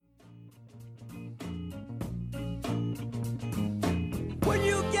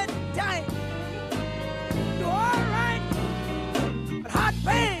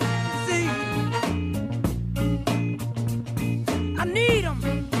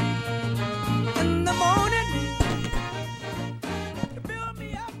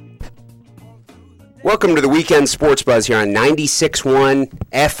Welcome to the Weekend Sports Buzz here on 96.1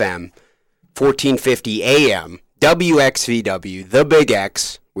 FM, 1450 AM, WXVW, The Big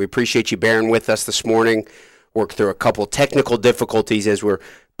X. We appreciate you bearing with us this morning. Worked through a couple technical difficulties as we're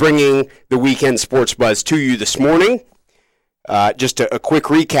bringing the Weekend Sports Buzz to you this morning. Just a quick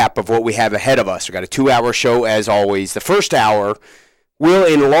recap of what we have ahead of us. We've got a 2-hour show as always. The first hour will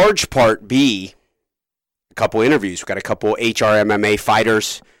in large part be a couple interviews. We've got a couple HRMMA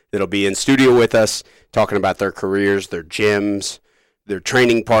fighters that'll be in studio with us talking about their careers, their gyms, their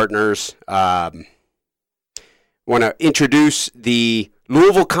training partners. Want to introduce the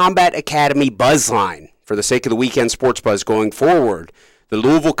Louisville Combat Academy Buzzline for the sake of the Weekend Sports Buzz going forward. The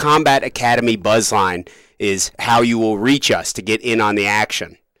Louisville Combat Academy Buzzline is how you will reach us to get in on the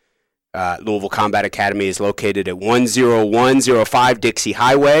action. Louisville Combat Academy is located at 10105 Dixie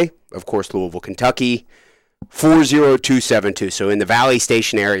Highway, of course, Louisville, Kentucky, 40272. So in the Valley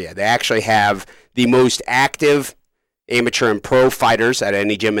Station area, they actually have the most active amateur and pro fighters at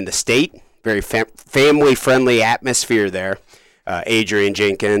any gym in the state. Very family-friendly atmosphere there. Adrian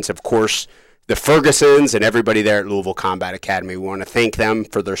Jenkins, of course, the Fergusons, and everybody there at Louisville Combat Academy. We want to thank them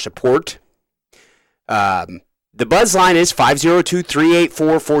for their support. The buzz line is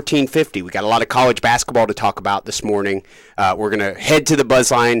 502-384-1450. We got a lot of college basketball to talk about this morning. We're going to head to the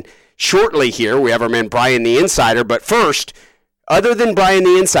buzz line shortly here. We have our man Bryant the Insider. But first, other than Bryant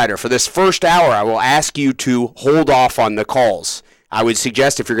the Insider, for this first hour, I will ask you to hold off on the calls. I would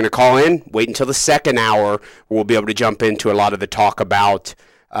suggest if you're going to call in, wait until the second hour. We'll be able to jump into a lot of the talk about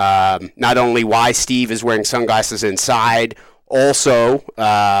not only why Steve is wearing sunglasses inside, also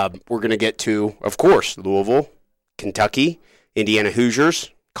we're going to get to, of course, Louisville, Kentucky, Indiana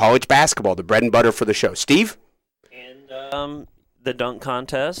Hoosiers, college basketball, the bread and butter for the show. Steve? And the dunk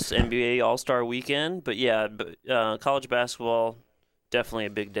contest, NBA All-Star Weekend. But, yeah, college basketball, definitely a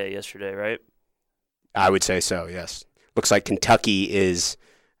big day yesterday, right? I would say so, yes. Looks like Kentucky is,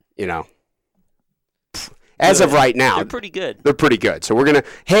 as of right now. They're pretty good. They're pretty good. So we're going to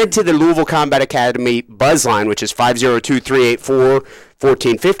head to the Louisville Combat Academy Buzzline, which is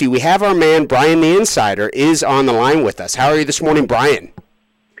 502-384-1450. We have our man, Bryant the Insider, is on the line with us. How are you this morning, Bryant?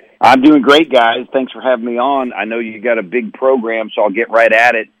 I'm doing great, guys. Thanks for having me on. I know you got a big program, so I'll get right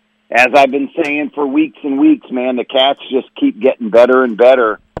at it. As I've been saying for weeks and weeks, man, the Cats just keep getting better and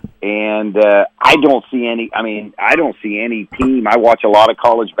better. And I don't see any team. I watch a lot of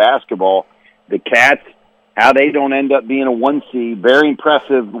college basketball. The Cats, how they don't end up being a 1 seed. Very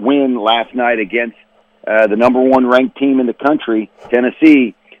impressive win last night against the number 1 ranked team in the country,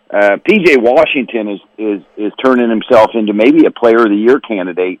 Tennessee. P.J. Washington is turning himself into maybe a Player of the Year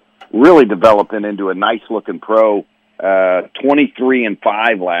candidate, really developing into a nice-looking pro.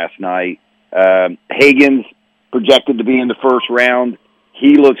 23-5 last night. Haynes projected to be in the first round.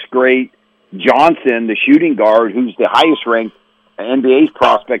 He looks great. Johnson, the shooting guard, who's the highest-ranked NBA's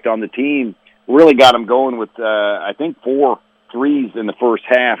prospect on the team, really got him going with, I think, 4 threes in the first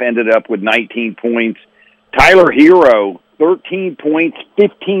half, ended up with 19 points. Tyler Hero, 13 points,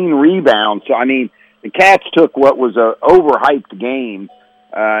 15 rebounds. So, the Cats took what was an overhyped game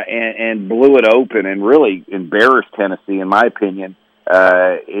and blew it open and really embarrassed Tennessee, in my opinion,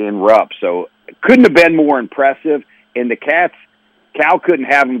 in Rupp. So, it couldn't have been more impressive. And the Cats, Cal couldn't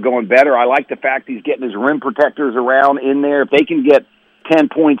have him going better. I like the fact he's getting his rim protectors around in there. If they can get 10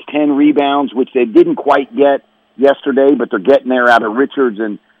 points, 10 rebounds, which they didn't quite get yesterday, but they're getting there out of Richards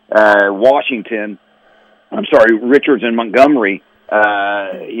and Richards and Montgomery,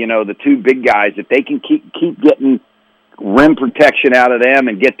 the 2 big guys. If they can keep getting rim protection out of them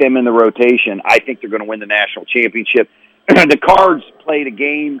and get them in the rotation, I think they're going to win the national championship. The Cards played a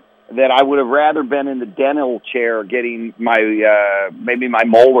game that I would have rather been in the dental chair getting maybe my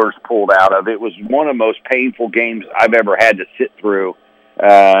molars pulled out of. It was one of the most painful games I've ever had to sit through.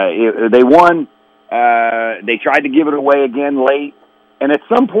 They won. They tried to give it away again late. And at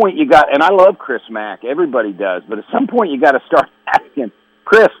some point and I love Chris Mack, everybody does, but at some point you got to start asking,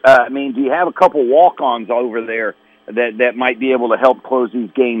 Chris, do you have a couple walk-ons over there that might be able to help close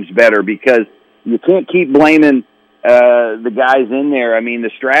these games better? Because you can't keep blaming the guys in there. The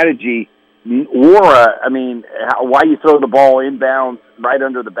strategy, why you throw the ball inbounds right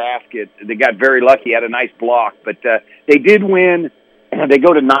under the basket? They got very lucky, had a nice block, but they did win. They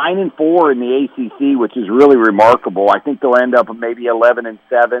go to 9-4 in the ACC, which is really remarkable. I think they'll end up at maybe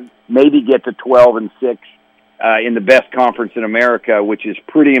 11-7, maybe get to 12-6 in the best conference in America, which is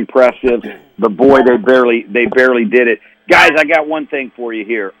pretty impressive. But boy, they barely did it. Guys, I got one thing for you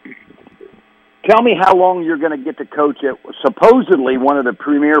here. Tell me how long you're going to get to coach at supposedly one of the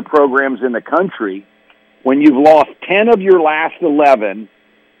premier programs in the country when you've lost 10 of your last 11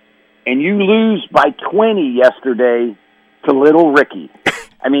 and you lose by 20 yesterday to Little Ricky.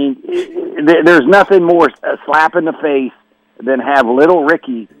 I mean, there's nothing more a slap in the face than have Little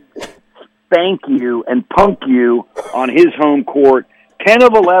Ricky spank you and punk you on his home court. 10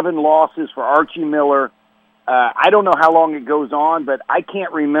 of 11 losses for Archie Miller. I don't know how long it goes on, but I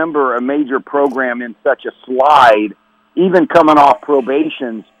can't remember a major program in such a slide. Even coming off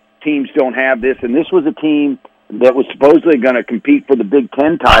probations, teams don't have this. And this was a team that was supposedly going to compete for the Big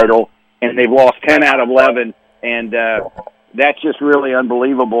Ten title, and they've lost 10 out of 11. And that's just really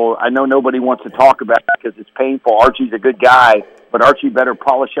unbelievable. I know nobody wants to talk about it because it's painful. Archie's a good guy, but Archie better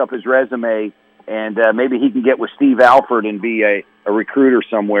polish up his resume, and maybe he can get with Steve Alford and be a recruiter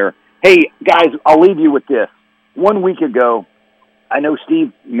somewhere. Hey, guys, I'll leave you with this. 1 week ago, I know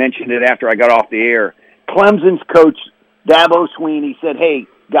Steve mentioned it after I got off the air, Clemson's coach, Dabo Sweeney, said, hey,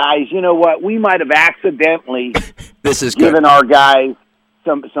 guys, you know what? We might have accidentally given our guys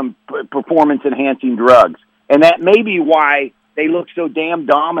some performance-enhancing drugs. And that may be why they look so damn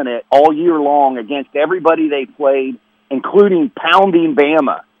dominant all year long against everybody they played, including pounding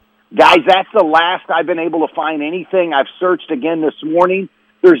Bama. Guys, that's the last I've been able to find anything. I've searched again this morning.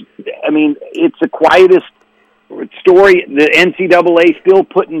 It's the quietest story. The NCAA still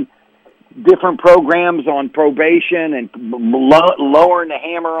putting different programs on probation and lowering the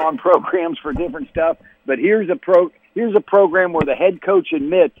hammer on programs for different stuff. But here's a program where the head coach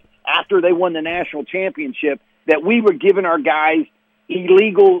admits after they won the national championship that we were giving our guys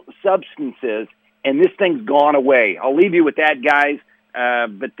illegal substances, and this thing's gone away. I'll leave you with that, guys.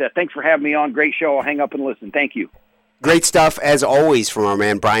 But thanks for having me on. Great show. I'll hang up and listen. Thank you. Great stuff, as always, from our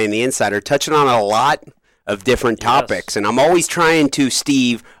man Brian the Insider, touching on a lot of different topics. Yes. And I'm always trying to,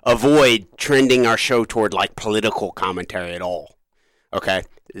 Steve, avoid trending our show toward, like, political commentary at all. Okay?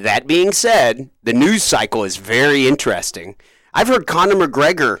 That being said, the news cycle is very interesting. I've heard Conor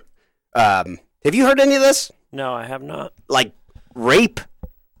McGregor. Have you heard any of this? No, I have not. Like, rape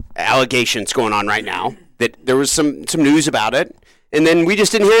allegations going on right now. That there was some news about it, and then we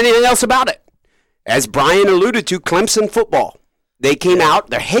just didn't hear anything else about it. As Brian alluded to, Clemson football. They came out,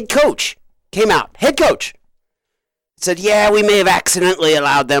 their head coach came out, said, yeah, we may have accidentally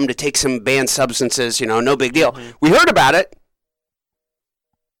allowed them to take some banned substances, no big deal. Mm-hmm. We heard about it,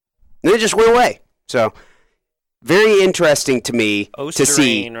 and it just went away. So, very interesting to me to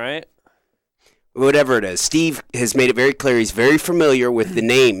see. Right? Whatever it is. Steve has made it very clear he's very familiar with the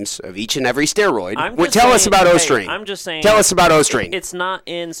names of each and every steroid. Tell us about Osterine. I'm just saying. Tell us about Osterine. It's not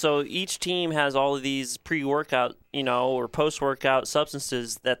in, so each team has all of these pre-workout, or post-workout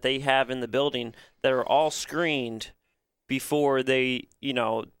substances that they have in the building that are all screened before they,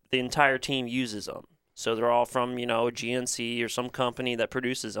 the entire team uses them. So they're all from, GNC or some company that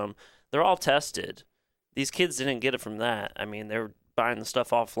produces them. They're all tested. These kids didn't get it from that. I mean, they're buying the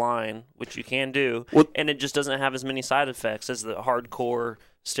stuff offline, which you can do, and it just doesn't have as many side effects as the hardcore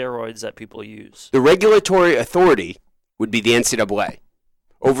steroids that people use. The regulatory authority would be the NCAA.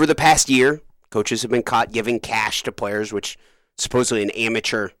 Over the past year, coaches have been caught giving cash to players, which is supposedly an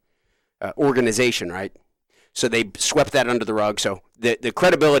amateur organization, right? So they swept that under the rug. So the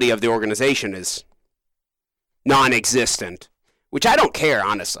credibility of the organization is non-existent, which I don't care,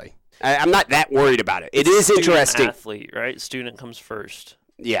 honestly. I'm not that worried about it. It is interesting. Athlete, right? Student comes first.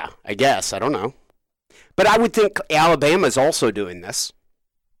 Yeah, I guess. I don't know. But I would think Alabama's also doing this,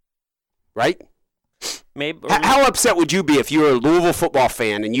 right? Maybe. How upset would you be if you were a Louisville football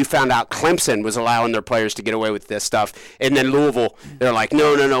fan and you found out Clemson was allowing their players to get away with this stuff, and then Louisville, they're like,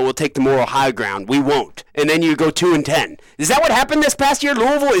 no, we'll take the moral high ground. We won't. And then you go 2-10. Is that what happened this past year?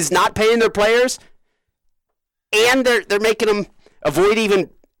 Louisville is not paying their players, and they're making them avoid even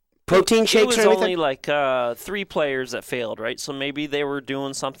protein shakes or anything? It was only like 3 players that failed, right? So maybe they were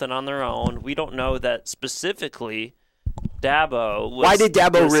doing something on their own. We don't know that specifically Dabo was. Why did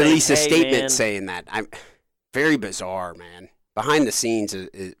Dabo release a saying, statement saying that? Very bizarre, man. Behind the scenes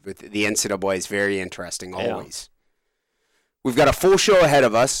with the NCAA is very interesting, always. Yeah. We've got a full show ahead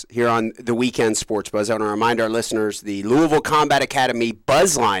of us here on the Weekend Sports Buzz. I want to remind our listeners the Louisville Combat Academy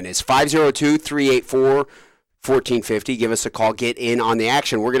buzz line is 502-384-1450. Give us a call. Get in on the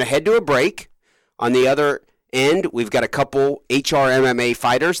action. We're going to head to a break. On the other end, we've got a couple HRMMA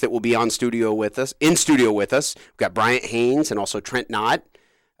fighters that will be in studio with us. We've got Bryant, Haynes, and also Trent, Nott.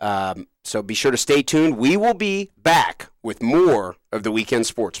 So be sure to stay tuned. We will be back with more of the Weekend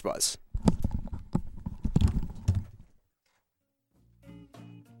Sports Buzz.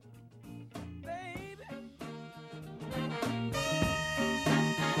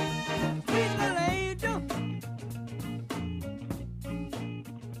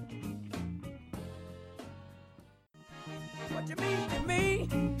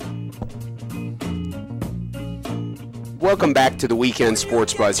 Welcome back to the Weekend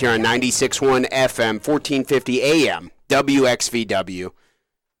Sports Buzz here on 96.1 FM, 1450 AM, WXVW.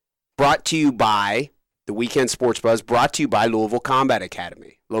 Brought to you by the Weekend Sports Buzz, brought to you by Louisville Combat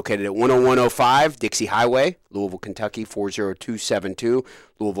Academy, located at 10105 Dixie Highway, Louisville, Kentucky, 40272.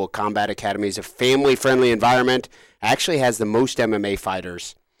 Louisville Combat Academy is a family-friendly environment. Actually has the most MMA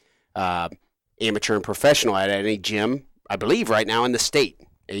fighters, amateur and professional, at any gym, I believe, right now in the state.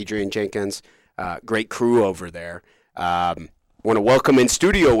 Adrian Jenkins, great crew over there. Want to welcome in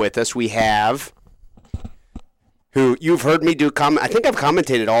studio with us. We have who you've heard me do I think I've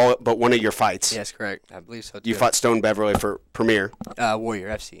commentated all but one of your fights. Yes, correct. I believe so, too. You fought Stone Beverly for Premier. Warrior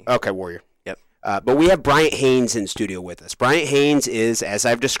FC. Okay, Warrior. Yep. But we have Bryant Haynes in studio with us. Bryant Haynes is, as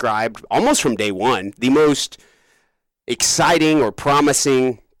I've described, almost from day one, the most exciting or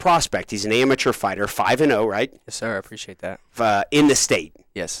promising prospect. He's an amateur fighter, 5-0, right? Yes, sir. I appreciate that. In the state.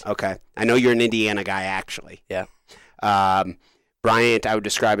 Yes. Okay. I know you're an Indiana guy, actually. Yeah. Bryant, I would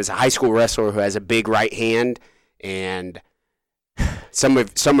describe as a high school wrestler who has a big right hand, and some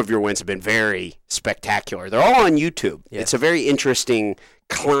of your wins have been very spectacular. They're all on YouTube. Yes. It's a very interesting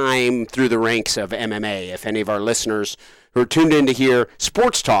climb through the ranks of MMA. If any of our listeners who are tuned in to hear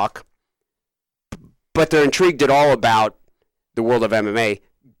sports talk, but they're intrigued at all about the world of MMA,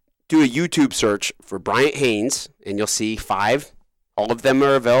 do a YouTube search for Bryant Haynes, and you'll see 5. All of them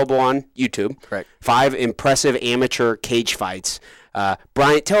are available on YouTube. Correct. 5 impressive amateur cage fights.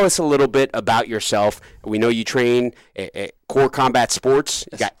 Bryant, tell us a little bit about yourself. We know you train at Core Combat Sports.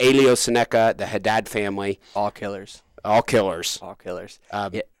 Yes. You got Elio Seneca, the Haddad family. All killers. All killers. All killers.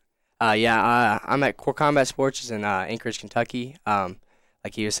 I'm at Core Combat Sports in Anchorage, Kentucky.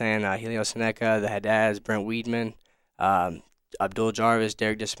 Like he was saying, Helio Seneca, the Haddads, Brent Weedman, Abdul Jarvis,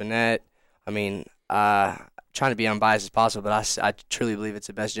 Derek Despinette. I mean, trying to be unbiased as possible, but I truly believe it's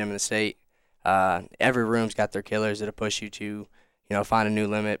the best gym in the state. Every room's got their killers that'll push you to, find a new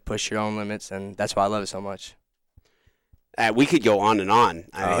limit, push your own limits, and that's why I love it so much. We could go on and on.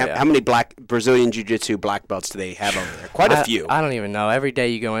 How many black Brazilian Jiu-Jitsu black belts do they have over there? Quite a few. I don't even know. Every day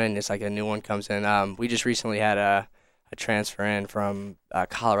you go in, it's like a new one comes in. We just recently had a transfer in from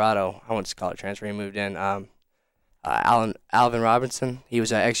Colorado. I wouldn't just call it transfer. He moved in. Alvin Robinson. He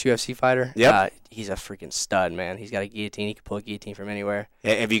was an ex-UFC fighter. Yep. He's a freaking stud, man. He's got a guillotine. He can pull a guillotine from anywhere.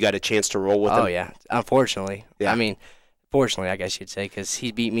 Have you got a chance to roll with him? Oh, yeah. Unfortunately. Yeah. I mean, fortunately, I guess you'd say, because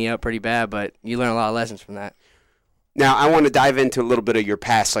he beat me up pretty bad, but you learn a lot of lessons from that. Now, I want to dive into a little bit of your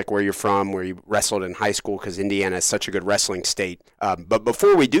past, like where you're from, where you wrestled in high school, because Indiana is such a good wrestling state. But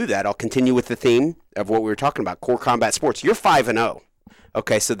before we do that, I'll continue with the theme of what we were talking about, Core Combat Sports. You're 5-0.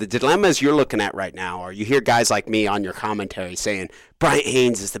 Okay, so the dilemmas you're looking at right now are you hear guys like me on your commentary saying, Bryant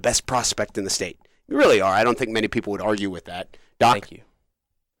Haynes is the best prospect in the state. You really are. I don't think many people would argue with that. Doc? Thank you.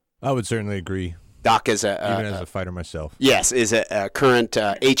 I would certainly agree. Doc is even as a fighter myself. Yes, is a current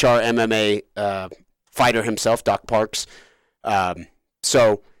HR MMA fighter himself, Doc Parks.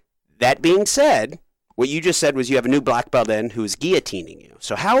 So that being said, what you just said was you have a new black belt in who is guillotining you.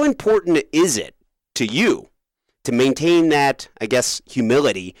 So how important is it to you to maintain that, I guess,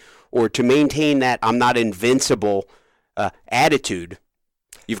 humility, or to maintain that I'm not invincible attitude?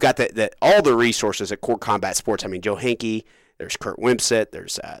 You've got all the resources at Core Combat Sports. I mean, Joe Hankey, there's Kurt Wimpsett,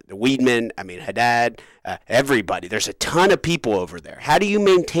 there's the Weedman, I mean, Haddad, everybody. There's a ton of people over there. How do you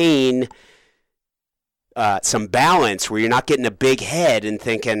maintain some balance where you're not getting a big head and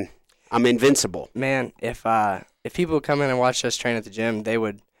thinking, I'm invincible? Man, if people would come in and watch us train at the gym,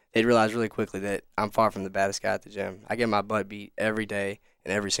 they'd realize really quickly that I'm far from the baddest guy at the gym. I get my butt beat every day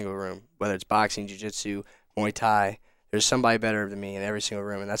in every single room, whether it's boxing, jiu-jitsu, Muay Thai. There's somebody better than me in every single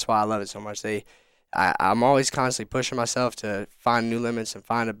room, and that's why I love it so much. I'm always constantly pushing myself to find new limits and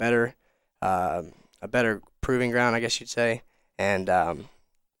find a better proving ground, I guess you'd say. And I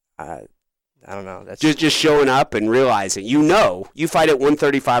don't know. That's just showing up and realizing, you fight at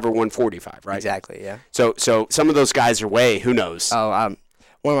 135 or 145, right? Exactly, yeah. So some of those guys are who knows? Oh,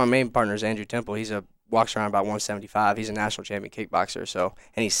 one of my main partners, Andrew Temple, walks around about 175. He's a national champion kickboxer,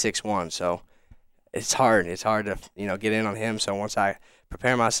 and he's 6'1", so it's hard. It's hard to get in on him. So once I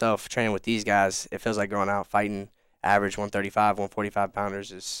prepare myself training with these guys, it feels like going out fighting average 135, 145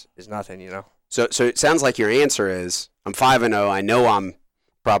 pounders is nothing, So it sounds like your answer is, I'm 5-0. I know I'm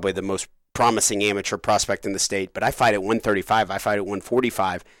probably the most promising amateur prospect in the state, but I fight at 135. I fight at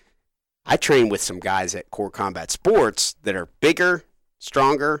 145. I train with some guys at Core Combat Sports that are bigger,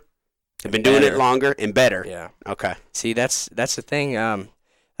 stronger, have been doing it longer, and better. Yeah. Okay. See, that's the thing.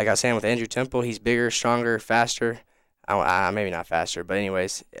 Like I was saying with Andrew Temple, he's bigger, stronger, faster. maybe not faster, but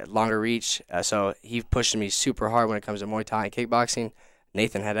anyways, longer reach. So he pushed me super hard when it comes to Muay Thai and kickboxing.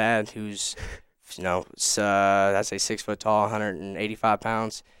 Nathan Haddad, who's, I'd say 6 foot tall, 185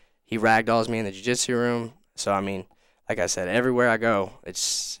 pounds. He ragdolls me in the jiu-jitsu room. So, I mean, like I said, everywhere I go,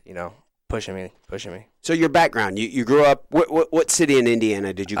 it's, pushing me. So your background, you grew up, what city in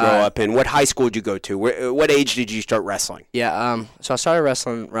Indiana did you grow up in? What high school did you go to? What age did you start wrestling? Yeah, so I started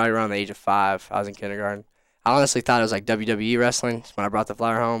wrestling right around the age of 5. I was in kindergarten. I honestly thought it was like WWE wrestling when I brought the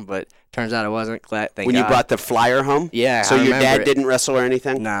flyer home, but turns out it wasn't. Thank When you God. brought the flyer home? Yeah, So I your dad remember it. didn't wrestle or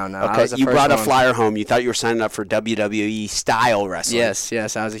anything? No. I Okay, was the you first brought a one. flyer home. You thought you were signing up for WWE style wrestling. Yes.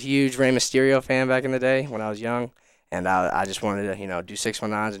 I was a huge Rey Mysterio fan back in the day when I was young, and I just wanted to, do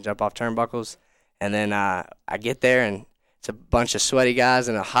 619s and jump off turnbuckles. And then I get there, and it's a bunch of sweaty guys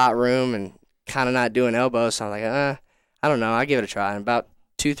in a hot room and kind of not doing elbows. So I'm like, I don't know. I'll give it a try. And about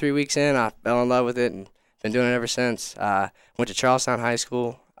 2-3 weeks in, I fell in love with it and been doing it ever since. Went to Charlestown High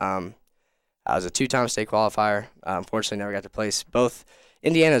School. I was a 2-time state qualifier. Unfortunately, never got to place.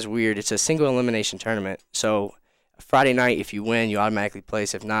 Indiana's weird. It's a single elimination tournament. So Friday night, if you win, you automatically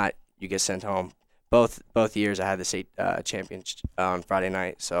place. If not, you get sent home. Both years, I had the state champion on Friday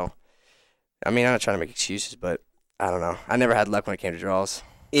night. So, I mean, I'm not trying to make excuses, but I don't know. I never had luck when it came to draws.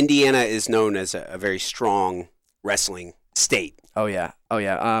 Indiana is known as a very strong wrestling state. Oh yeah.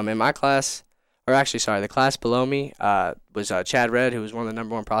 In my class, the class below me was Chad Redd, who was one of the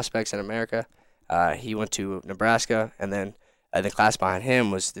 #1 prospects in America. He went to Nebraska, and then the class behind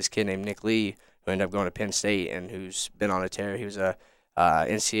him was this kid named Nick Lee, who ended up going to Penn State and who's been on a tear. He was a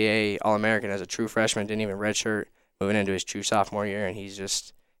NCAA All-American as a true freshman, didn't even redshirt, moving into his true sophomore year, and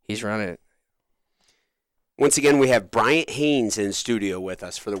he's running it. Once again, we have Bryant Haynes in studio with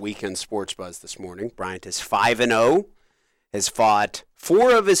us for the Weekend Sports Buzz this morning. Bryant is 5-0, has fought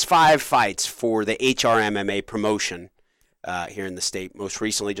 4 of his 5 fights for the HRMMA promotion here in the state, most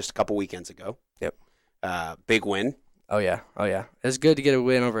recently just a couple weekends ago. Yep. Big win. Oh, yeah. It's good to get a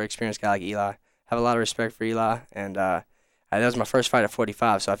win over an experienced guy like Eli. Have a lot of respect for Eli, and that was my first fight at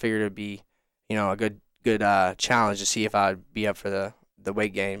 45, so I figured it would be, a good challenge to see if I would be up for the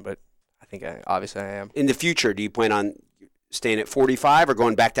weight gain, but I think obviously I am. In the future, do you plan on staying at 45 or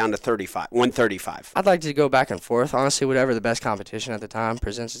going back down to 135? I'd like to go back and forth. Honestly, whatever the best competition at the time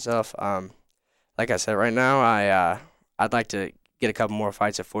presents itself. Like I said, right now I'd like to get a couple more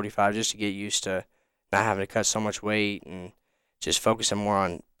fights at 45 just to get used to not having to cut so much weight and just focusing more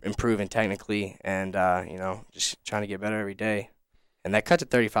on improving technically and just trying to get better every day. And that cut to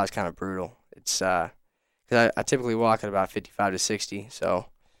 35 is kind of brutal. It's because I typically walk at about 55 to 60, so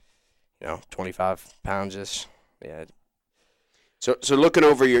 25 pounds just yeah. So looking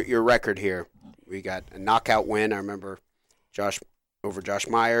over your record here, we got a knockout win. I remember Josh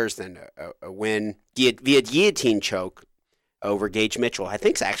Myers, then a win via guillotine choke over Gage Mitchell. I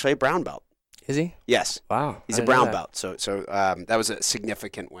think it's actually a brown belt. Is he? Yes. Wow. He's a brown belt. So that was a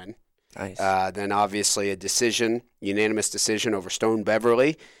significant win. Nice. Then obviously a unanimous decision over Stone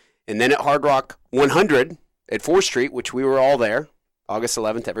Beverly. And then at Hard Rock 100 at 4th Street, which we were all there, August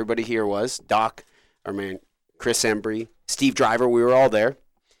 11th, everybody here was. Chris Embry, Steve Driver, we were all there.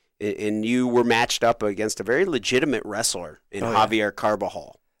 And you were matched up against a very legitimate wrestler in Javier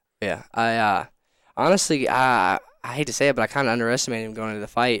Carbajal. Yeah. I honestly, I hate to say it, but I kind of underestimated him going into the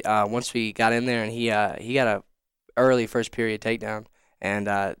fight. Once we got in there and he got a early first period takedown and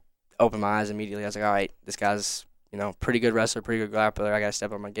opened my eyes immediately. I was like, all right, this guy's pretty good wrestler, pretty good grappler. I got to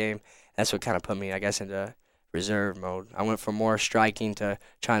step up my game. That's what kind of put me, I guess, into reserve mode. I went from more striking to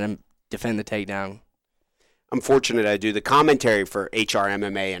trying to defend the takedown. I'm fortunate I do the commentary for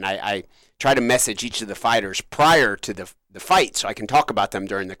HRMMA, and I try to message each of the fighters prior to the fight so I can talk about them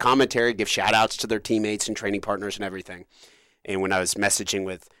during the commentary, give shout-outs to their teammates and training partners and everything. And when I was messaging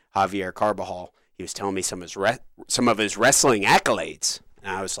with Javier Carbajal, he was telling me some of his wrestling accolades,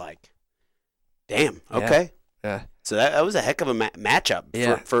 and I was like, damn, okay. Yeah. So that was a heck of a matchup.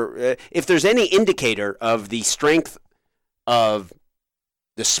 Yeah. For if there's any indicator of the strength of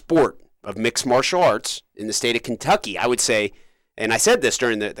the sport of mixed martial arts in the state of Kentucky, I would say, and I said this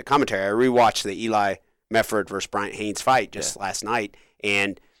during the commentary, I rewatched the Eli Mefford versus Bryant Haynes fight just last night,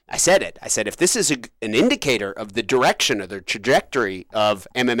 and I said it. I said, if this is an indicator of the direction or the trajectory of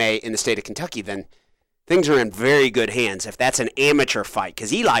MMA in the state of Kentucky, then things are in very good hands if that's an amateur fight,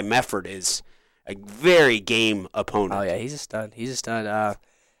 because Eli Mefford is a very game opponent. Oh, yeah, he's a stud.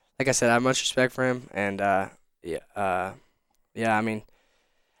 Like I said, I have much respect for him, and I mean,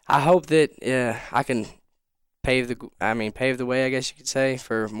 I hope that I can pave the way, I guess you could say,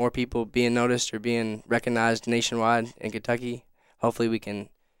 for more people being noticed or being recognized nationwide in Kentucky. Hopefully we can,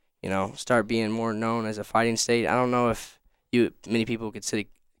 start being more known as a fighting state. I don't know if many people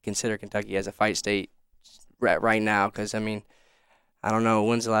consider Kentucky as a fight state right now, because, I mean, I don't know,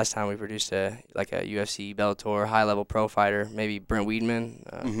 when's the last time we produced a UFC, Bellator, high-level pro fighter? Maybe Brent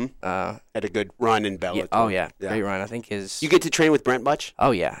Weidman. Had a good run in Bellator. Yeah. Great run. I think You get to train with Brent much? Oh,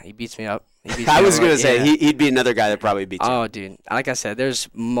 yeah. He beats me up. I was going to say, he'd be another guy that probably beats you. Oh, dude. Like I said,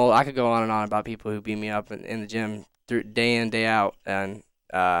 I could go on and on about people who beat me up in the gym day in, day out. And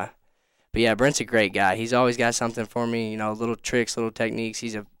but, yeah, Brent's a great guy. He's always got something for me, little tricks, little techniques.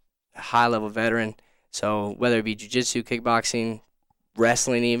 He's a high-level veteran. So whether it be jiu-jitsu, kickboxing,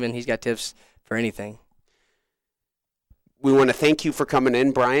 wrestling even, he's got tips for anything. We want to thank you for coming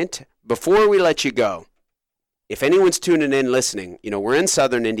in, Bryant. Before we let you go, if anyone's tuning in, listening, we're in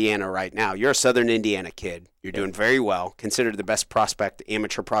Southern Indiana right now. You're a Southern Indiana kid. You're doing very well, considered the best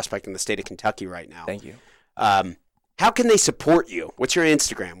amateur prospect in the state of Kentucky right now. Thank you. How can they support you? What's your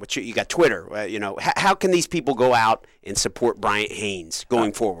Instagram? You got Twitter? How can these people go out and support Bryant Haynes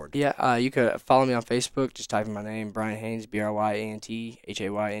going forward? Yeah, you could follow me on Facebook. Just type in my name, Bryant Haynes,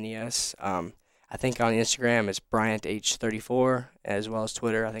 BryantHaynes. I think on Instagram it's BryantH34, as well as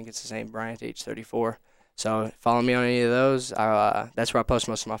Twitter. I think it's the same, BryantH34. So follow me on any of those. That's where I post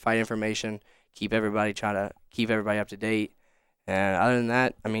most of my fight information. Try to keep everybody up to date. And other than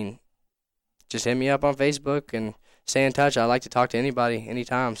that, I mean, just hit me up on Facebook and stay in touch. I like to talk to anybody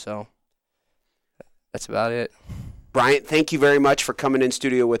anytime, so that's about it. Bryant, thank you very much for coming in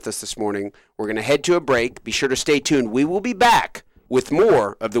studio with us this morning. We're going to head to a break. Be sure to stay tuned. We will be back with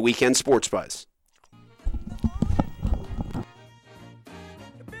more of the Weekend Sports Buzz.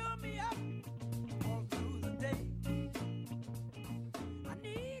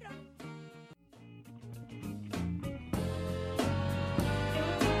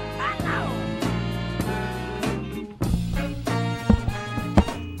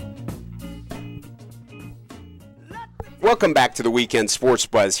 Welcome back to the Weekend Sports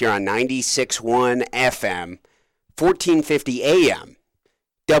Buzz here on 96.1 FM, 1450 AM,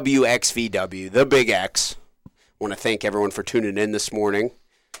 WXVW, the Big X. I want to thank everyone for tuning in this morning.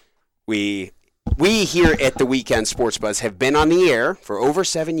 We here at the Weekend Sports Buzz have been on the air for over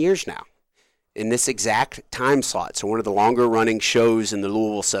 7 years now in this exact time slot. So one of the longer running shows in the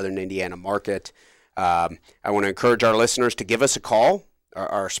Louisville, Southern Indiana market. I want to encourage our listeners to give us a call.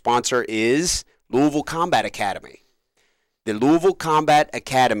 Our sponsor is Louisville Combat Academy. The Louisville Combat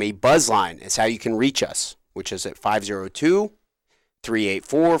Academy buzzline is how you can reach us, which is at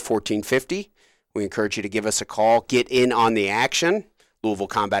 502-384-1450. We encourage you to give us a call. Get in on the action. Louisville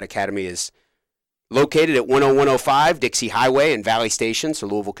Combat Academy is located at 10105 Dixie Highway in Valley Station, so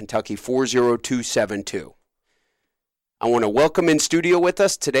Louisville, Kentucky, 40272. I want to welcome in studio with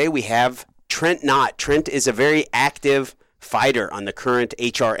us today. We have Trent Nott. Trent is a very active fighter on the current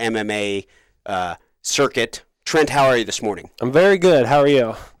HRMMA circuit. Trent, how are you this morning? I'm very good. How are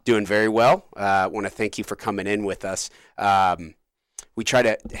you? Doing very well. I want to thank you for coming in with us. We try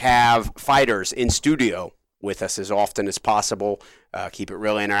to have fighters in studio with us as often as possible, keep it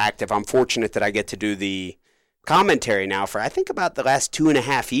really interactive. I'm fortunate that I get to do the commentary now for, I think, about the last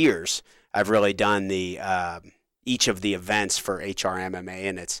 2.5 years. I've really done the each of the events for HRMMA,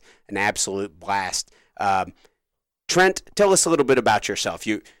 and it's an absolute blast. Trent, tell us a little bit about yourself.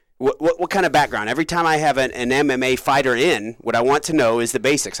 What kind of background? Every time I have an MMA fighter in, what I want to know is the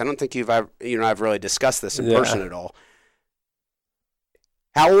basics. I don't think I've really discussed this in person at all.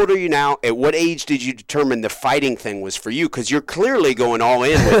 How old are you now? At what age did you determine the fighting thing was for you? Because you're clearly going all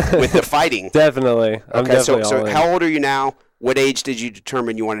in with the fighting. Definitely. I'm definitely so all in. How old are you now? What age did you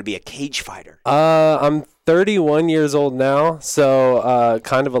determine you wanted to be a cage fighter? I'm 31 years old now, so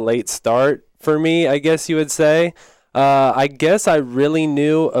kind of a late start for me, I guess you would say. I guess I really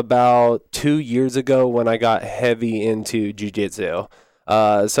knew about 2 years ago when I got heavy into jiu-jitsu.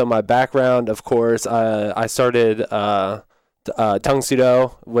 So my background, of course, I started Tung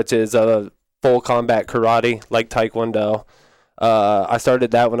Sudo, which is a full combat karate, like Taekwondo. I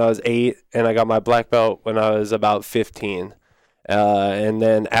started that when I was 8, and I got my black belt when I was about 15. And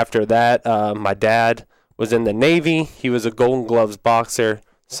then after that, my dad was in the Navy. He was a Golden Gloves boxer.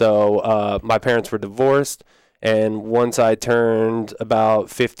 So my parents were divorced. And once I turned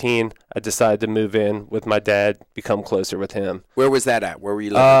about 15, I decided to move in with my dad, become closer with him. Where was that at? Where were you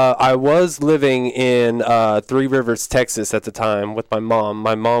living? I was living in Three Rivers, Texas at the time with my mom.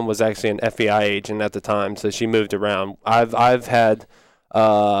 My mom was actually an FBI agent at the time, so she moved around. I've had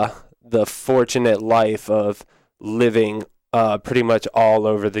the fortunate life of living pretty much all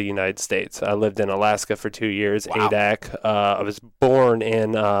over the United States. I lived in Alaska for 2 years, Wow. ADAC. I was born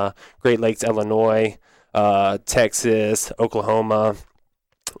in Great Lakes, Illinois. Texas, Oklahoma,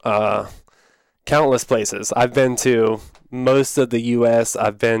 Countless places. I've been to most of the U.S.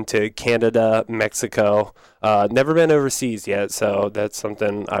 I've been to Canada, Mexico. Never been overseas yet, so that's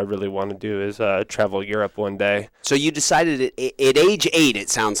something I really want to do is travel Europe one day. So you decided at age 8, it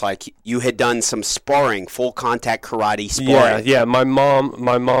sounds like you had done some sparring, full contact karate sparring. Yeah. My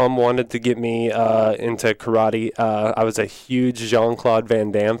mom wanted to get me into karate. I was a huge Jean-Claude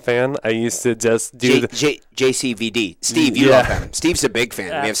Van Damme fan. I used to just do JCVD. Steve, you love him. Steve's a big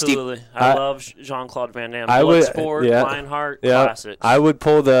fan. Absolutely. We have Steve. I love Jean-Claude Van Damme. Bloodsport, Lionheart, classics. I would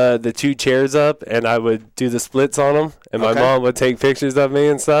pull the 2 chairs up, and I would do the splits on them, and my mom would take pictures of me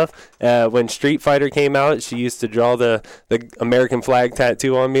and stuff. When Street Fighter came out, she used to draw the American flag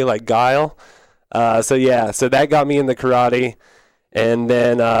tattoo on me like Guile. So that got me into karate. And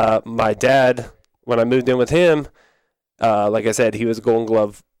then my dad, when I moved in with him, like I said, he was Golden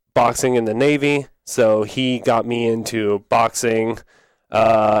Glove boxing in the Navy, so he got me into boxing.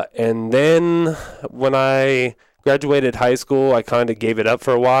 And then when I graduated high school, I kind of gave it up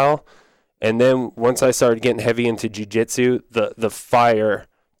for a while. And then once I started getting heavy into jiu-jitsu, the fire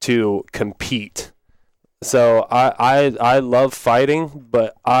to compete. So I love fighting,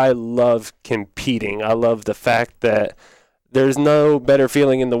 but I love competing. I love the fact that there's no better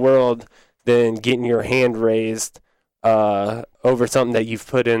feeling in the world than getting your hand raised over something that you've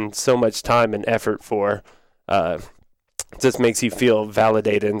put in so much time and effort for. It just makes you feel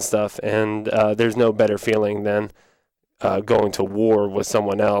validated and stuff. And there's no better feeling than going to war with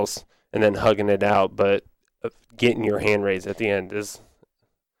someone else and then hugging it out, but getting your hand raised at the end is...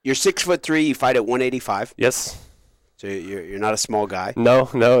 You're 6'3", you fight at 185. Yes. So you're not a small guy. No,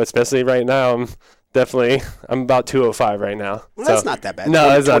 especially right now. I'm about 205 right now. Well, that's not that bad.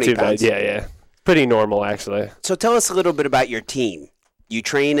 No, it's not too pounds. bad. Yeah. Pretty normal, actually. So tell us a little bit about your team. You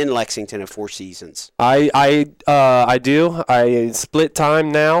train in Lexington at Four Seasons. I do. I split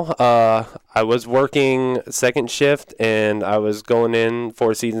time now. I was working second shift, and I was going in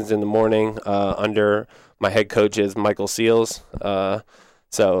Four Seasons in the morning under my head coach is Michael Seals.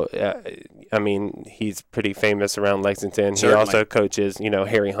 He's pretty famous around Lexington. Certainly. He also coaches,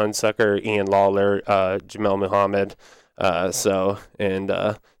 Harry Hunsucker, Ian Lawler, Jamel Muhammad.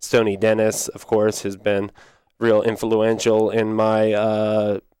 Stoney Dennis, of course, has been real influential in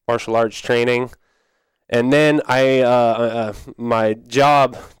my martial arts training. And then my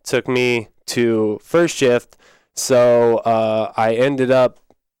job took me to first shift, so I ended up,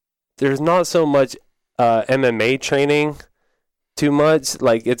 there's not so much MMA training too much.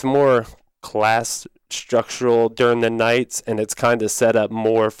 Like, it's more class structural during the nights, and it's kind of set up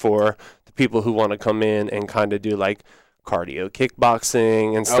more for the people who want to come in and kind of do like cardio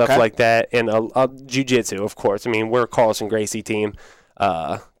kickboxing and stuff like that, and jiu-jitsu, of course. I mean, we're a Carlson Gracie team.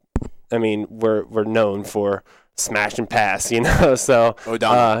 We're known for smash and pass, so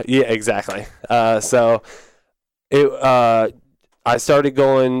yeah, exactly. I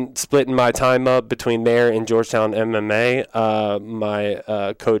started splitting my time up between there and Georgetown MMA.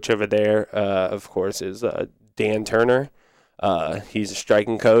 My coach over there, of course, is Dan Turner. He's a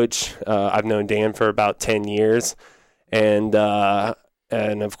striking coach. I've known Dan for about 10 years. And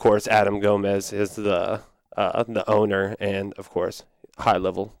of course, Adam Gomez is the owner and, of course,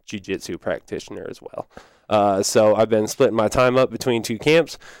 high-level jiu-jitsu practitioner as well. So I've been splitting my time up between 2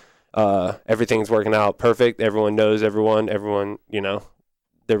 camps. Everything's working out perfect. Everyone knows everyone. Everyone,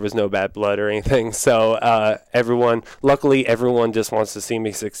 there was no bad blood or anything. So luckily, everyone just wants to see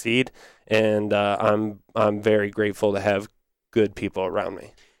me succeed, and I'm very grateful to have good people around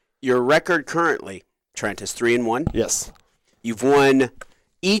me. Your record currently, Trent, is 3-1. Yes. You've won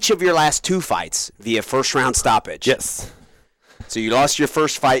each of your last 2 fights via first-round stoppage. Yes. So you lost your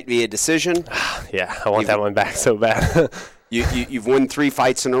first fight via decision. Yeah, I want that one back so bad. You've won 3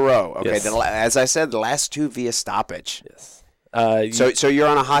 fights in a row. Okay, yes. As I said, the last 2 via stoppage. Yes. So you're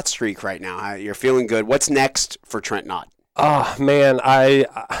on a hot streak right now. You're feeling good. What's next for Trent Nott? Oh man,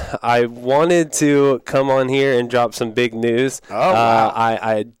 I wanted to come on here and drop some big news. Oh wow.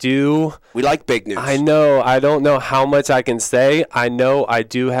 I do. We like big news. I know. I don't know how much I can say. I know I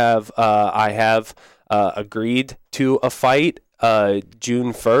do have. I have agreed to a fight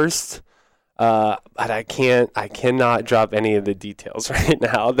June 1st. But I cannot drop any of the details right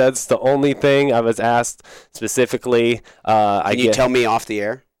now. That's the only thing I was asked specifically. Can you tell me off the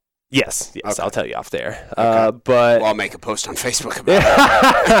air? Yes, okay. I'll tell you off there. Okay. But I'll make a post on Facebook about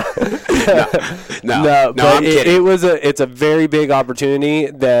it. No, I'm kidding. It's a very big opportunity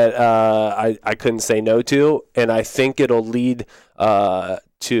that I couldn't say no to, and I think it'll lead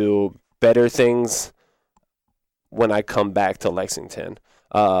to better things when I come back to Lexington.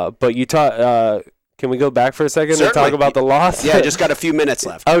 But you can Can we go back for a second and Certainly. talk about the loss? Yeah, just got a few minutes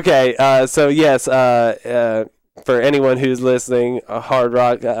left. Okay, so yes, for anyone who's listening, Hard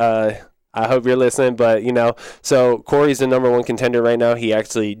Rock, I hope you're listening. But, so Corey's the number one contender right now. He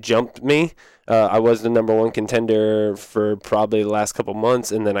actually jumped me. I was the number one contender for probably the last couple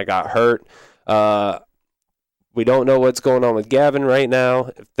months, and then I got hurt. We don't know what's going on with Gavin right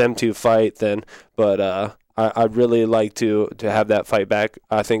now. If them two fight, then, but I'd really like to have that fight back.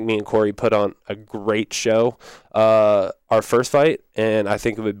 I think me and Corey put on a great show our first fight, and I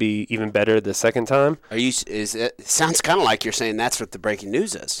think it would be even better the second time. It sounds kind of like you're saying that's what the breaking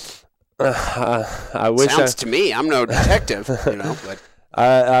news is. I wish. Sounds to me. I'm no detective, but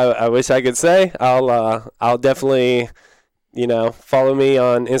I wish I could say. I'll definitely, follow me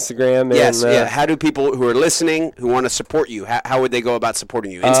on Instagram. And, yes, yeah. How do people who are listening, who want to support you, how would they go about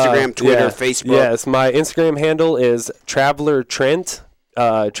supporting you? Instagram, Twitter, Facebook? Yes, my Instagram handle is Traveler Trent,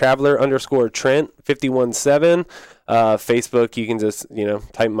 Traveler_Trent 517. Facebook, you can just,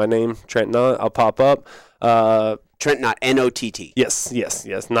 type my name, Trent Nott. I'll pop up. Trent Nott, N-O-T-T. Yes,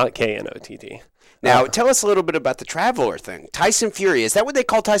 not K-N-O-T-T. Now, tell us a little bit about the Traveler thing. Tyson Fury, is that what they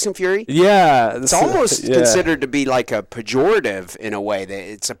call Tyson Fury? Yeah. It's almost considered to be like a pejorative in a way.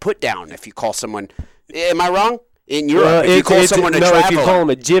 It's a put down if you call someone. Am I wrong? In Europe, if you call someone a traveler. If you call them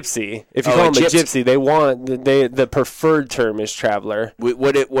a gypsy. If you call them a gypsy, the preferred term is traveler.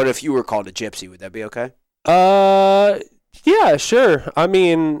 What if you were called a gypsy? Would that be okay? Yeah, sure. I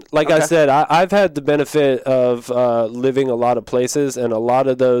mean, I said, I've had the benefit of living a lot of places, and a lot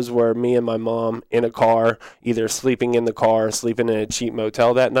of those were me and my mom in a car, either sleeping in the car or sleeping in a cheap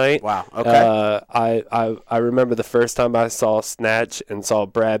motel that night. Wow, okay. I remember the first time I saw Snatch and saw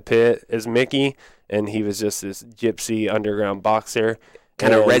Brad Pitt as Mickey, and he was just this gypsy underground boxer.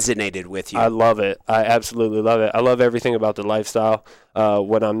 Kind of resonated with you. I love it. I absolutely love it. I love everything about the lifestyle.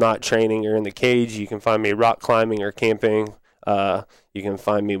 When I'm not training or in the cage, you can find me rock climbing or camping. You can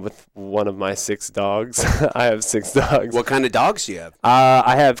find me with one of my 6 dogs. I have 6 dogs. What kind of dogs do you have?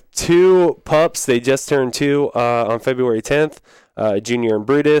 I have 2 pups. They just turned 2 on February 10th. Junior and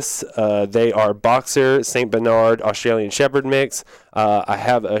Brutus. They are Boxer, St. Bernard, Australian Shepherd mix. I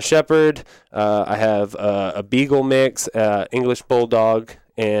have a Shepherd. I have a Beagle mix, English Bulldog,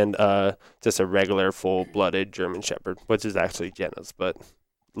 and just a regular full-blooded German Shepherd, which is actually Jenna's, but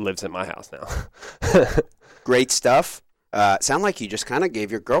lives in my house now. Great stuff. Sound like you just kind of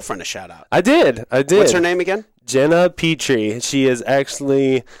gave your girlfriend a shout-out. I did. What's her name again? Jenna Petrie. She is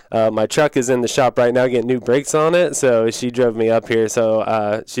actually, my truck is in the shop right now getting new brakes on it, so she drove me up here.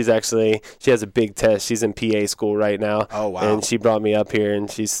 So she has a big test. She's in PA school right now. Oh, wow. And she brought me up here,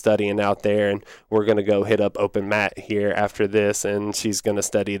 and she's studying out there, and we're going to go hit up Open Mat here after this, and she's going to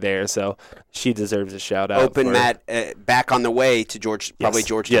study there. So she deserves a shout-out. Open Mat back on the way to Georgetown.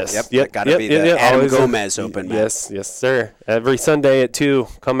 Yes. Yep. Got to be the Adam Always Gomez Open Mat. Yes, sir. Every Sunday at 2,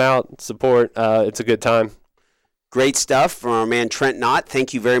 come out, support. It's a good time. Great stuff from our man Trent Nott.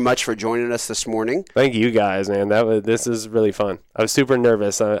 Thank you very much for joining us this morning. Thank you guys, man. This is really fun. I was super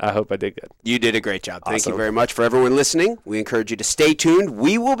nervous. I hope I did good. You did a great job. Awesome. Thank you very much for everyone listening. We encourage you to stay tuned.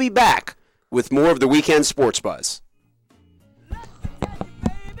 We will be back with more of the Weekend Sports Buzz.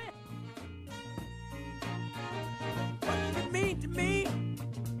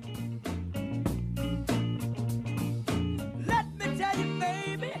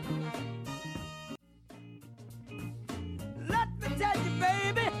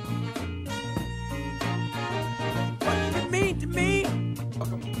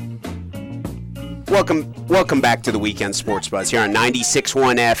 Welcome back to the Weekend Sports Buzz here on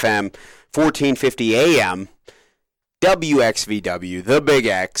 96.1 FM, 1450 AM, WXVW, The Big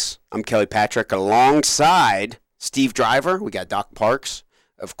X. I'm Kelly Patrick alongside Steve Driver. We got Doc Parks.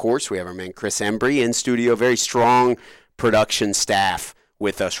 Of course, we have our man Chris Embry in studio. Very strong production staff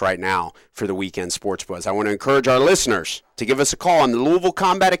with us right now for the Weekend Sports Buzz. I want to encourage our listeners to give us a call on the Louisville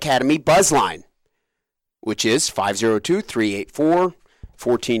Combat Academy Buzz line, which is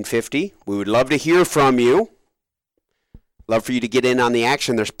 502-384-1450. We would love to hear from you. Love for you to get in on the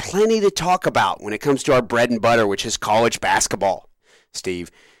action. There's plenty to talk about when it comes to our bread and butter, which is college basketball. Steve,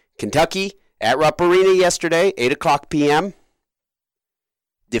 Kentucky at Rupp Arena yesterday, 8 o'clock p.m.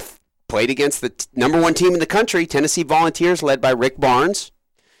 Played against the number 1 team in the country, Tennessee Volunteers, led by Rick Barnes.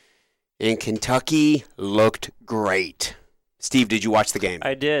 And Kentucky looked great. Steve, did you watch the game?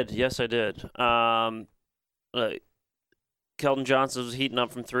 I did. Yes, I did. Keldon Johnson was heating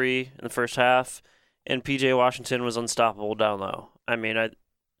up from 3 in the first half, and P.J. Washington was unstoppable down low. I mean, I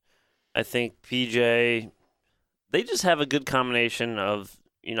think P.J., they just have a good combination of,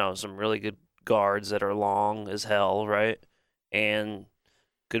 some really good guards that are long as hell, right? And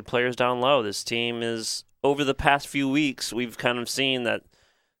good players down low. This team is, over the past few weeks, we've kind of seen that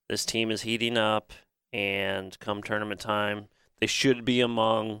this team is heating up, and come tournament time, they should be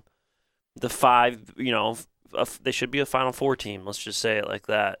among the 5, they should be a Final Four team. Let's just say it like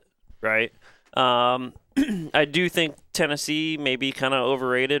that, right? I do think Tennessee may be kind of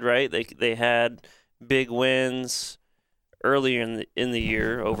overrated, right? They had big wins earlier in the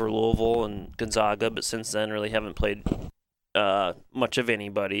year over Louisville and Gonzaga, but since then really haven't played much of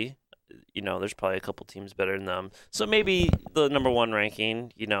anybody. There's probably a couple teams better than them. So maybe the number 1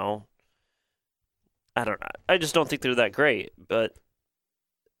 ranking, I don't know. I just don't think they're that great. But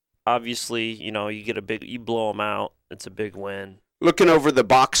obviously, you blow them out. It's a big win. Looking over the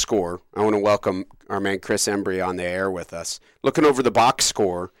box score, I want to welcome our man Chris Embry on the air with us. Looking over the box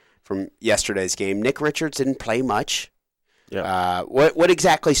score from yesterday's game, Nick Richards didn't play much. Yeah. What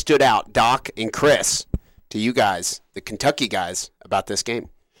exactly stood out, Doc and Chris, to you guys, the Kentucky guys, about this game?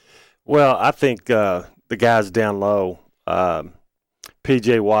 Well, I think the guys down low,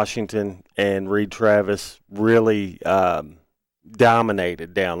 P.J. Washington and Reed Travis, really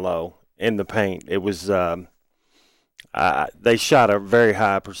dominated down low in the paint. It was they shot a very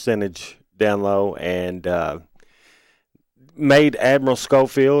high percentage down low and made Admiral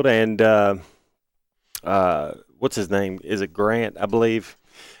Schofield and what's his name? Is it Grant? I believe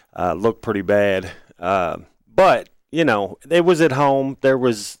look pretty bad. But it was at home. There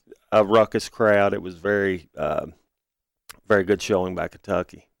was a ruckus crowd. It was very good showing by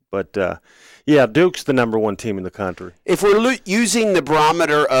Kentucky. But, Duke's the number 1 team in the country. If we're using the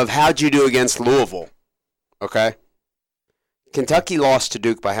barometer of how'd you do against Louisville, okay, Kentucky lost to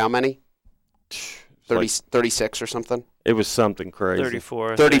Duke by how many? 36 or something? It was something crazy.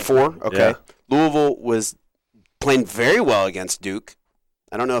 34. 34? Okay. Yeah. Louisville was playing very well against Duke.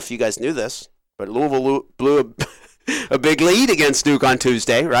 I don't know if you guys knew this, but Louisville blew a big lead against Duke on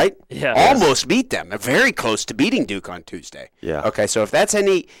Tuesday, right? Yeah. Almost beat them. They're very close to beating Duke on Tuesday. Yeah. Okay, so if that's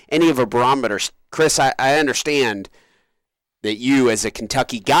any of a barometer, Chris, I understand that you as a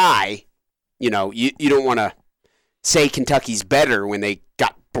Kentucky guy, you don't want to say Kentucky's better when they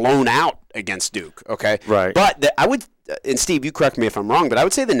got blown out against Duke, okay? Right. But I would, and Steve, you correct me if I'm wrong, but I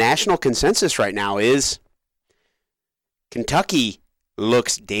would say the national consensus right now is Kentucky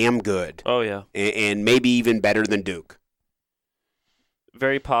looks damn good. Oh, yeah. And maybe even better than Duke.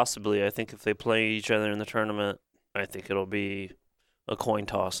 Very possibly. I think if they play each other in the tournament, I think it'll be a coin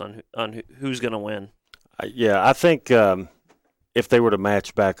toss on who's going to win. I think if they were to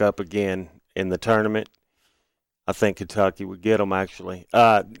match back up again in the tournament, I think Kentucky would get them, actually.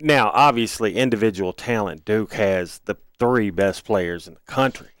 Now, obviously, individual talent, Duke has the 3 best players in the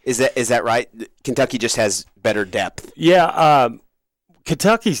country. Is that right? Kentucky just has better depth. Yeah,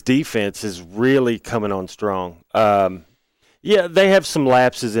 Kentucky's defense is really coming on strong. They have some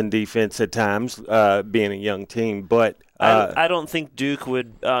lapses in defense at times, being a young team, but I don't think Duke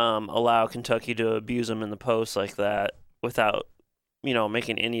would allow Kentucky to abuse them in the post like that without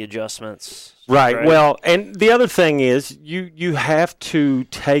making any adjustments. Right. Well, and the other thing is you have to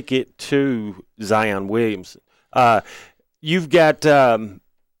take it to Zion Williamson. You've got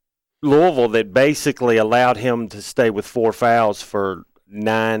Louisville that basically allowed him to stay with 4 fouls for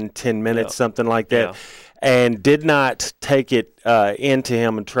 9-10 minutes, something like that, and did not take it into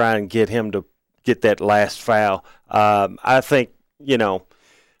him and try and get him to get that last foul. I think,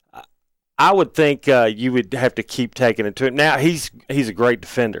 I would think you would have to keep taking it to him. Now, he's a great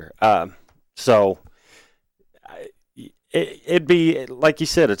defender. So it'd be, like you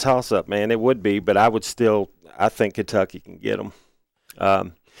said, a toss-up, man. It would be, but I think Kentucky can get them.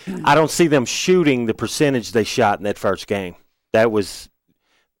 I don't see them shooting the percentage they shot in that first game. That was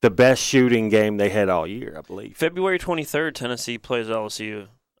the best shooting game they had all year, I believe. February 23rd, Tennessee plays LSU.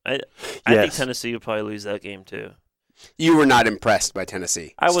 I think Tennessee would probably lose that game too. You were not impressed by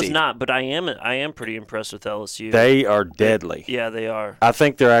Tennessee. I was Steve. not, but I am pretty impressed with LSU. They are deadly. Yeah, they are. I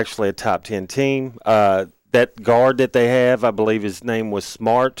think they're actually a top 10 team. That guard that they have, I believe his name was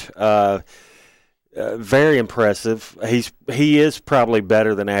Smart. Very impressive. He is probably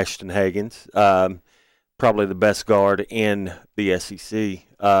better than Ashton Hagens. Probably the best guard in the SEC.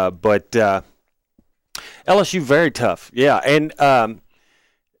 But LSU very tough. Yeah, and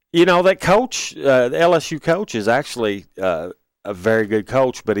that coach, the LSU coach, is actually a very good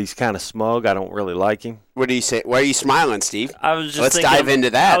coach, but he's kind of smug. I don't really like him. What do you say? Why are you smiling, Steve? Let's dive into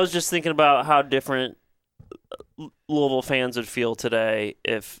that. I was just thinking about how different Louisville fans would feel today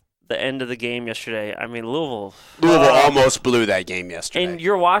if the end of the game yesterday. I mean, Louisville almost blew that game yesterday. And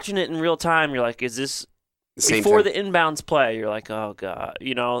you're watching it in real time. You're like, is this before the inbounds play? You're like, oh god,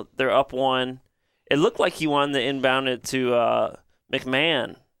 they're up 1. It looked like he won the inbound to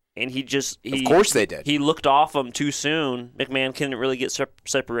McMahon. And of course they did. He looked off him too soon. McMahon couldn't really get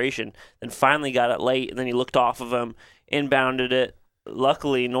separation. Then finally got it late, and then he looked off of him, inbounded it.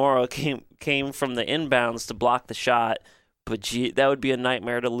 Luckily, Nora came from the inbounds to block the shot. But that would be a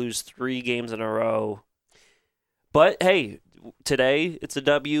nightmare to lose 3 games in a row. But hey, today it's a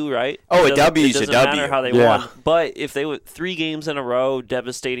W, right? Oh, a W is a W. It doesn't matter how they won. But if they went 3 games in a row,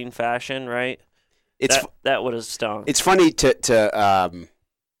 devastating fashion, right? That would have stung. It's funny to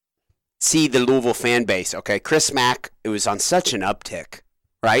see the Louisville fan base. Okay, Chris Mack, it was on such an uptick,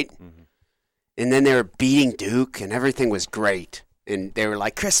 right? Mm-hmm. And then they were beating Duke, and everything was great. And they were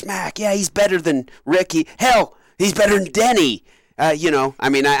like, Chris Mack, yeah, he's better than Ricky. Hell, he's better than Denny. I know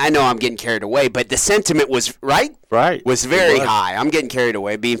I'm getting carried away, but the sentiment was, right? Right. Was very high. I'm getting carried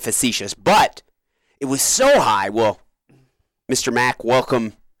away, being facetious. But it was so high. Well, Mr. Mack,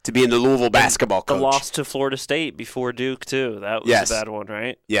 welcome to being the Louisville basketball coach. The loss to Florida State before Duke, too. That was a bad one,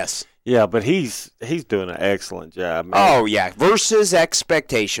 right? Yes. Yeah, but he's doing an excellent job, man. Oh, yeah. Versus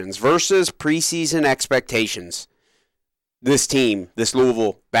expectations, versus preseason expectations. This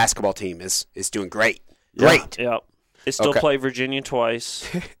Louisville basketball team is doing great. Great. Yeah. They still play Virginia twice.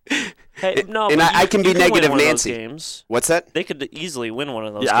 Hey, no, and I can be negative Nancy. Games. What's that? They could easily win one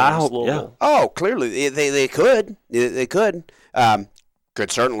of those games. I hope, Louisville. Oh, clearly. They could. They could.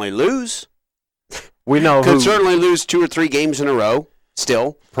 Could certainly lose. We know could certainly lose 2 or 3 games in a row.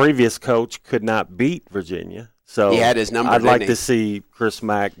 Still, previous coach could not beat Virginia, so he had his number. I'd like to see Chris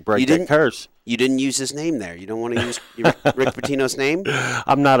Mack break that curse. You didn't use his name there. You don't want to use Rick Pitino's name.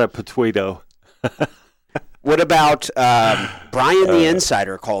 I'm not a Pituito. What about Brian the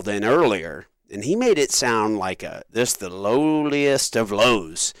Insider called in earlier, and he made it sound like this the lowliest of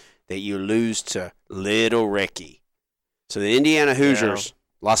lows that you lose to Little Ricky. So the Indiana Hoosiers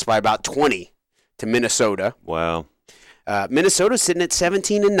lost by about 20 to Minnesota. Wow. Minnesota's sitting at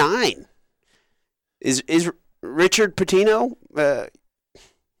 17-9. Is Richard Pitino? What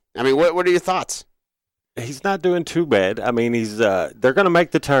are your thoughts? He's not doing too bad. I mean, they're going to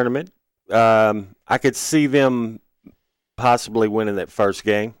make the tournament. I could see them possibly winning that first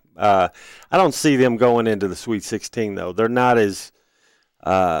game. I don't see them going into the Sweet 16 though. They're not as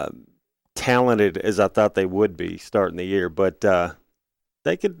talented as I thought they would be starting the year, but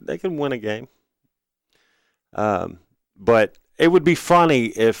they could win a game. But it would be funny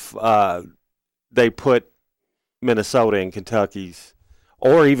if they put Minnesota in Kentucky's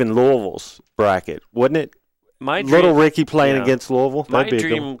or even Louisville's bracket, wouldn't it? Little Ricky playing against Louisville. My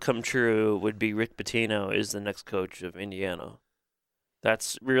dream come true would be Rick Pitino is the next coach of Indiana.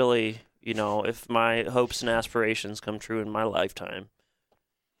 That's really, if my hopes and aspirations come true in my lifetime.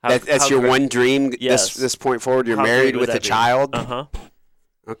 That's your one dream. Yes. This point forward, you're married with a child.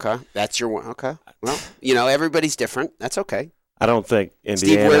 Okay, that's your one. Okay, well, everybody's different. That's okay. I don't think Indiana.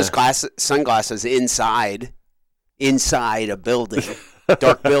 Steve wears sunglasses inside a building,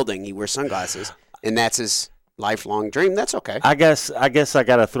 dark building. He wears sunglasses, and that's his lifelong dream. That's okay. I guess I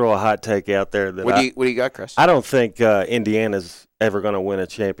got to throw a hot take out there. That what do you got, Chris? I don't think Indiana's ever going to win a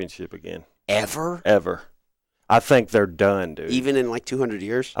championship again. Ever? I think they're done, dude. Even in like 200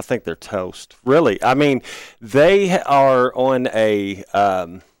 years? I think they're toast. Really. I mean, they are on a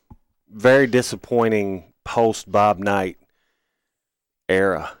very disappointing post-Bob Knight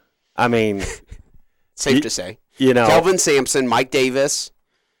era. I mean. Safe to say. Kelvin Sampson, Mike Davis,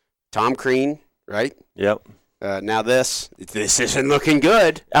 Tom Crean, right? Yep. Now this isn't looking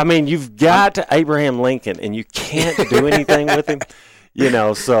good. I mean, you've got Abraham Lincoln, and you can't do anything with him.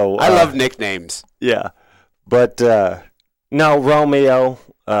 So. I love nicknames. Yeah. But, no, Romeo,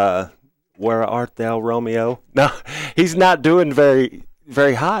 where art thou, Romeo? No, he's not doing very,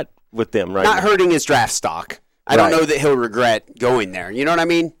 very hot with them right now. Not hurting his draft stock. I don't know that he'll regret going there. You know what I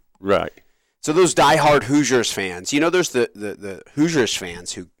mean? Right. So those diehard Hoosiers fans, there's the Hoosiers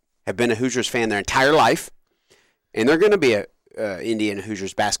fans who have been a Hoosiers fan their entire life, and they're going to be a Indiana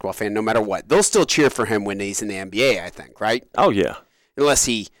Hoosiers basketball fan no matter what. They'll still cheer for him when he's in the NBA, I think, right? Oh, yeah. Unless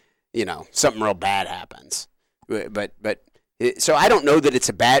he, something real bad happens. But so I don't know that it's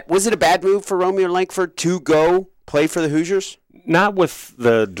was it a bad move for Romeo Langford to go play for the Hoosiers? Not with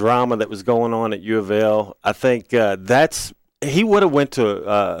the drama that was going on at U of L. I think he would have went to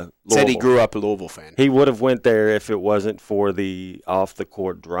Louisville. Said he grew up a Louisville fan. He would have went there if it wasn't for the off the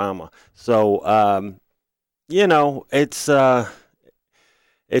court drama. So it's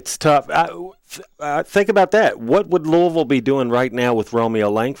tough. Think about that. What would Louisville be doing right now with Romeo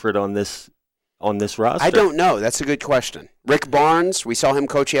Langford on this roster? I don't know. That's a good question. Rick Barnes, we saw him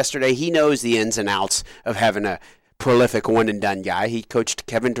coach yesterday. He knows the ins and outs of having a prolific one-and-done guy. He coached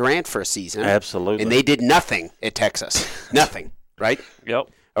Kevin Durant for a season. Absolutely. And they did nothing at Texas. Nothing. right? Yep.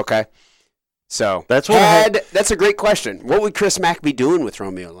 Okay. So That's what that's a great question. What would Chris Mack be doing with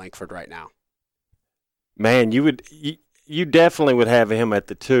Romeo Langford right now? Man, you definitely would have him at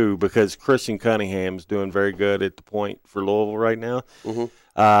the 2 because Christian Cunningham's doing very good at the point for Louisville right now. Mm-hmm.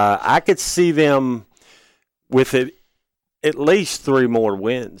 I could see them with at least 3 more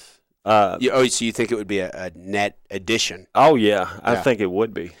wins. So you think it would be a net addition? Oh, yeah. I think it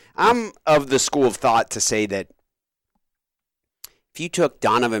would be. I'm of the school of thought to say that if you took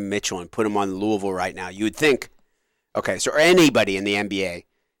Donovan Mitchell and put him on Louisville right now, you would think, okay, so or anybody in the NBA,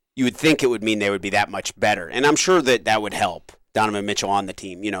 you would think it would mean they would be that much better. And I'm sure that would help. Donovan Mitchell on the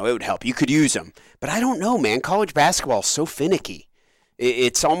team, it would help. You could use him. But I don't know, man. College basketball is so finicky.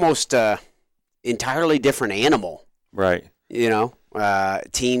 It's almost entirely different animal. Right.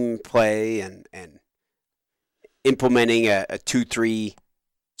 Team play and implementing a 2-3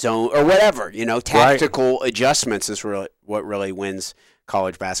 zone or whatever, tactical adjustments is really what really wins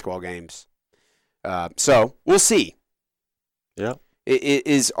college basketball games. So we'll see. Yeah.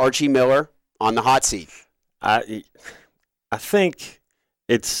 Is Archie Miller on the hot seat? I think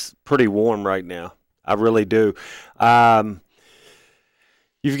it's pretty warm right now. I really do.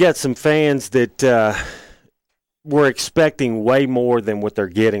 You've got some fans that were expecting way more than what they're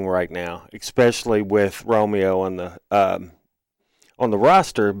getting right now, especially with Romeo on the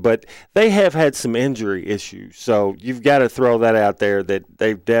roster. But they have had some injury issues, so you've got to throw that out there that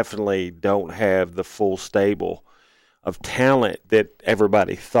they definitely don't have the full stable of talent that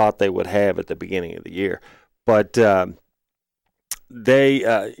everybody thought they would have at the beginning of the year. But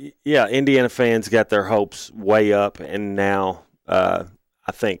Indiana fans got their hopes way up, and now I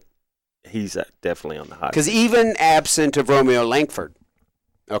think he's definitely on the hot. Because even absent of Romeo Langford,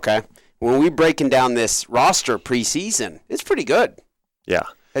 okay, when we're breaking down this roster preseason, it's pretty good. Yeah.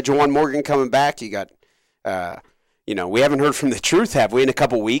 Had Juwan Morgan coming back, you got, we haven't heard from the Truth, have we, in a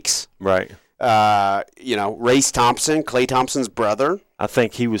couple weeks? Right. Race Thompson, Klay Thompson's brother. I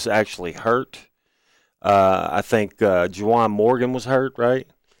think he was actually hurt. I think Juwan Morgan was hurt, right?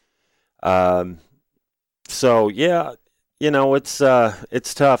 So yeah,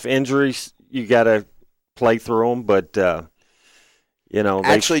 it's tough. Injuries, you got to play through them, but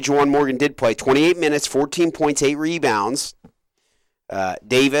actually, Juwan Morgan did play 28 minutes, 14 points, 8 rebounds.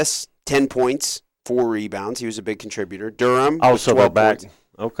 Davis, 10 points, 4 rebounds. He was a big contributor. Durham, so 12 back. points.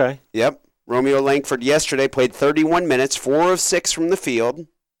 Okay. Yep. Romeo Langford yesterday played 31 minutes, 4 of 6 from the field,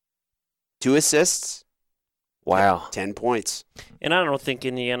 2 assists. Wow. 10 points. And I don't think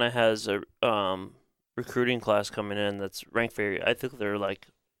Indiana has a recruiting class coming in that's ranked very. I think they're like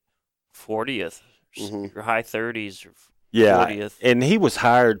 40th or high 30s or 40th. And he was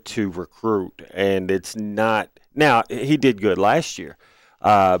hired to recruit, and it's not. Now, he did good last year,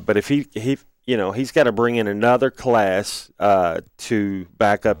 but if he's got to bring in another class to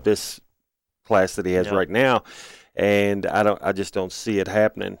back up this class that he has right now, and I just don't see it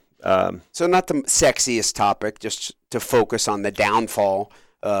happening. So not the sexiest topic, just to focus on the downfall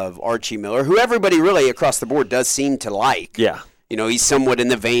of Archie Miller, who everybody really across the board does seem to like. Yeah. He's somewhat in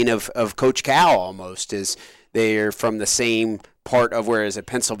the vein of Coach Cal almost, is they're from the same part of, where is it,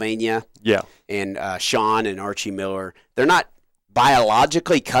 Pennsylvania? Yeah. And Sean and Archie Miller, they're not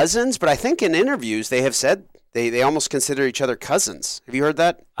biologically cousins, but I think in interviews they have said they almost consider each other cousins. Have you heard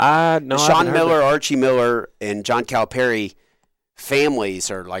that? No. Sean Miller, Archie Miller, and John Calipari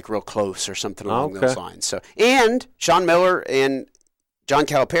families are like real close or something along those lines. So, and Sean Miller and John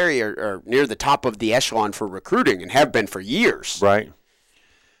Calipari are near the top of the echelon for recruiting and have been for years. Right.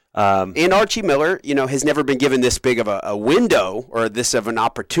 And Archie Miller, has never been given this big of a window or this of an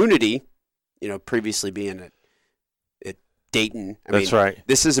opportunity, previously being at Dayton. That's right.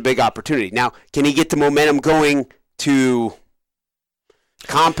 This is a big opportunity. Now, can he get the momentum going to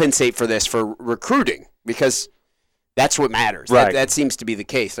compensate for this for recruiting? Because that's what matters. Right. That seems to be the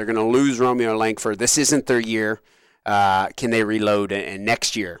case. They're going to lose Romeo Langford. This isn't their year. Can they reload and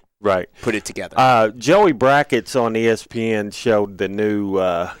next year put it together? Joey Brackett's on ESPN showed the new,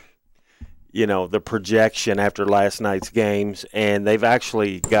 the projection after last night's games, and they've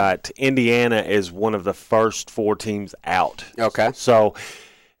actually got Indiana as one of the first 4 teams out. Okay. So,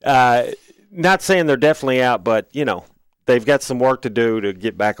 not saying they're definitely out, but, they've got some work to do to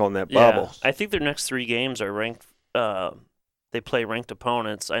get back on that bubble. I think their next 3 games are ranked. They play ranked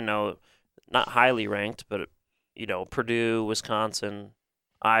opponents. I know not highly ranked, but Purdue, Wisconsin,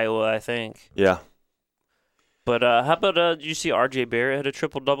 Iowa, I think. Yeah. But how about did you see R.J. Barrett had a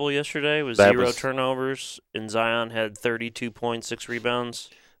triple-double yesterday with 0 turnovers, and Zion had 32.6 rebounds?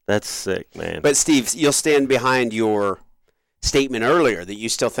 That's sick, man. But, Steve, you'll stand behind your statement earlier that you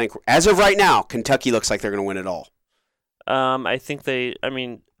still think, as of right now, Kentucky looks like they're going to win it all. I think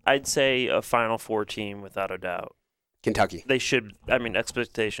I'd say a Final Four team without a doubt. Kentucky. They should.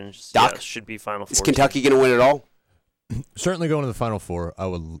 Expectations. Doc? Yes, should be Final Four. Is Kentucky going to win it all? Certainly going to the Final Four. I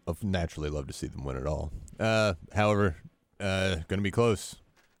would naturally love to see them win it all. However, going to be close.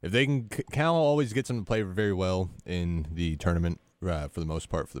 If they can, Cal always gets them to play very well in the tournament for the most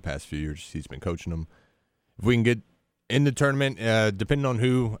part for the past few years. He's been coaching them. If we can get in the tournament, depending on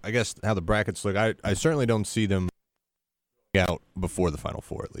how the brackets look, I certainly don't see them out before the Final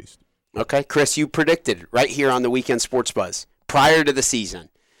Four at least. Okay, Chris, you predicted right here on the Weekend Sports Buzz prior to the season.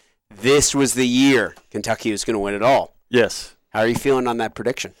 This was the year Kentucky was going to win it all. Yes. How are you feeling on that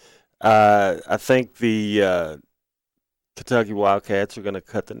prediction? I think the Kentucky Wildcats are going to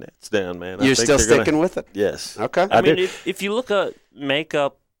cut the nets down, man. You're still sticking with it? Yes. Okay. I mean, if you look at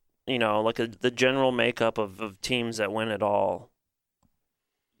makeup, the general makeup of teams that win it all,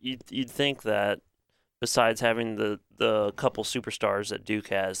 you'd think that besides having the couple superstars that Duke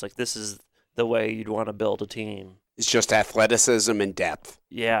has, this is the way you'd want to build a team. It's just athleticism and depth.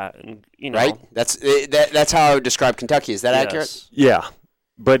 Yeah, and right. That's how I would describe Kentucky. Is that accurate? Yeah,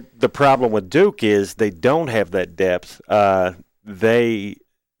 but the problem with Duke is they don't have that depth. They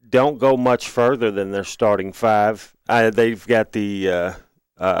don't go much further than their starting five. They've got the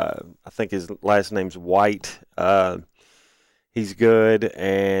I think his last name's White. He's good,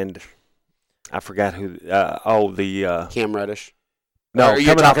 and I forgot who. Cam Reddish. No,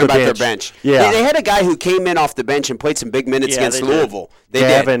 you're talking about their bench. Yeah, they had a guy who came in off the bench and played some big minutes against Louisville.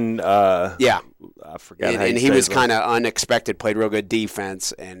 Gavin. Yeah, I forgot. And he was kind of unexpected. Played real good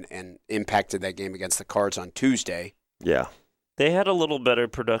defense and impacted that game against the Cards on Tuesday. Yeah, they had a little better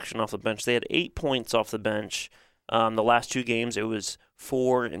production off the bench. They had 8 points off the bench. The last 2 games, it was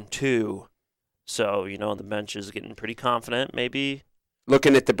 4 and 2. So the bench is getting pretty confident. Maybe.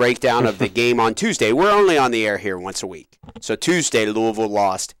 Looking at the breakdown of the game on Tuesday, we're only on the air here once a week. So Tuesday, Louisville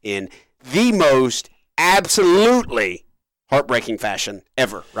lost in the most absolutely heartbreaking fashion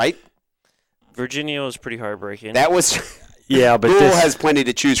ever, right? Virginia was pretty heartbreaking. That was yeah, but Louisville has plenty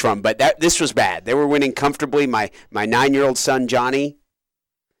to choose from, but this was bad. They were winning comfortably. My 9-year-old son, Johnny,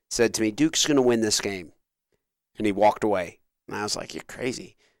 said to me, Duke's going to win this game. And he walked away. And I was like, you're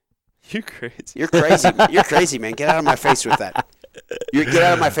crazy. You're crazy. You're crazy. You're crazy, man. Get out of my face with that. Get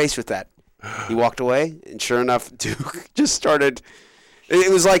out of my face with that. He walked away, and sure enough, Duke just started. It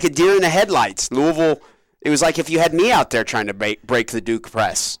was like a deer in the headlights. Louisville, it was like if you had me out there trying to break the Duke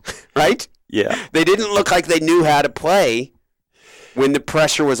press, right? Yeah. They didn't look like they knew how to play when the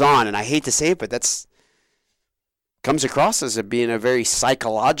pressure was on, and I hate to say it, but that's comes across as being a very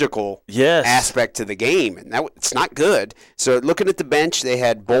psychological aspect to the game, and it's not good. So looking at the bench, they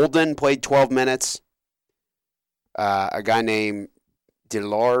had Bolden played 12 minutes. A guy named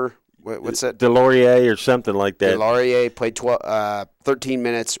what's that? Delorier or something like that. Delorier played 13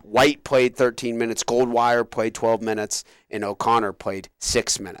 minutes. White played 13 minutes. Goldwire played 12 minutes. And O'Connor played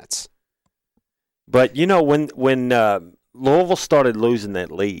 6 minutes. But, when Louisville started losing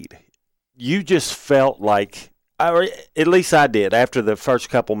that lead, you just felt like, or at least I did, after the first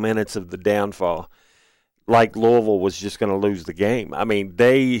couple minutes of the downfall, like Louisville was just going to lose the game. I mean,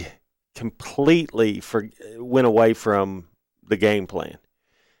 they completely went away from the game plan.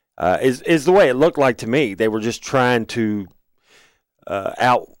 Is the way it looked like to me. They were just trying to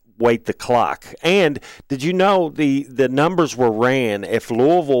outweight the clock. And did you know the numbers were ran if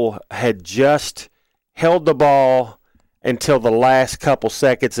Louisville had just held the ball until the last couple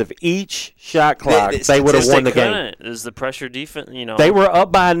seconds of each shot clock, they would have won the game. Is the pressure defense, They were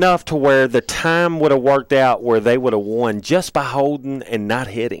up by enough to where the time would have worked out where they would have won just by holding and not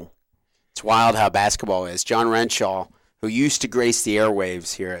hitting. It's wild how basketball is. John Renshaw, who used to grace the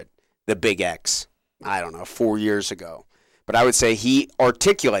airwaves here at the Big X, 4 years ago. But I would say he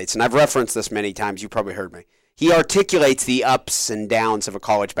articulates, and I've referenced this many times, you probably heard me. He articulates the ups and downs of a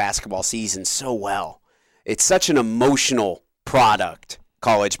college basketball season so well. It's such an emotional product,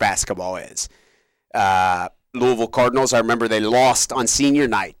 college basketball is. Louisville Cardinals, I remember they lost on senior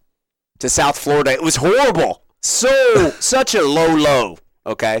night to South Florida. It was horrible. Such a low,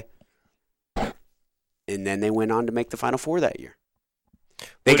 okay? And then they went on to make the Final Four that year.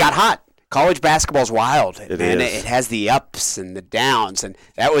 They got hot. College basketball's wild. It has the ups and the downs, and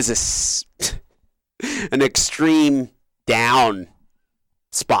that was an extreme down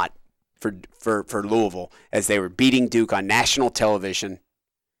spot for Louisville as they were beating Duke on national television,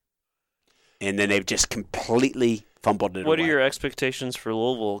 and then they've just completely fumbled it away. What are your expectations for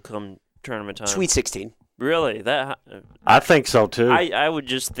Louisville come tournament time? Sweet 16. Really? I think so too. I would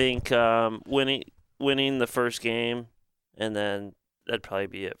just think winning the first game, and then that'd probably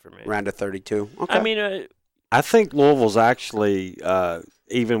be it for me. Round of 32. Okay. I mean, I think Louisville's actually,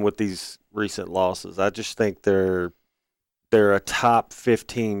 even with these recent losses, I just think they're a top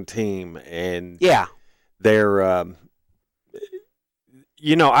 15 team, and they're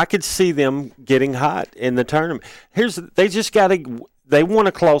I could see them getting hot in the tournament. They won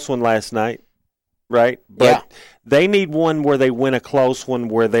a close one last night, right? But they need one where they win a close one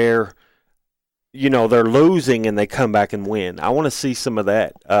where they're losing and they come back and win. I want to see some of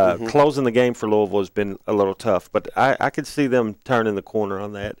that. Closing the game for Louisville has been a little tough, but I could see them turning the corner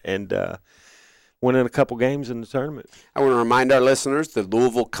on that and winning a couple games in the tournament. I want to remind our listeners the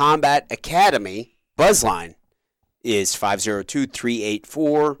Louisville Combat Academy buzzline is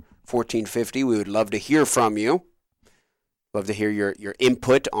 502-384-1450. We would love to hear from you. Love to hear your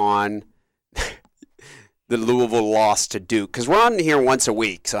input on the Louisville loss to Duke, because we're on here once a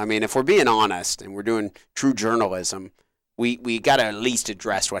week. So, I mean, if we're being honest and we're doing true journalism, we got to at least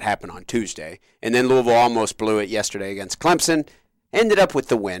address what happened on Tuesday. And then Louisville almost blew it yesterday against Clemson, ended up with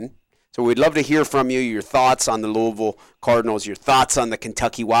the win. So we'd love to hear from you, your thoughts on the Louisville Cardinals, your thoughts on the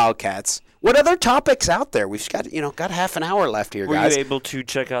Kentucky Wildcats. What other topics out there? We've got half an hour left here, guys. Were you able to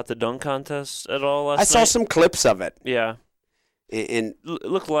check out the dunk contest at all last night? I saw some clips of it. Yeah. And it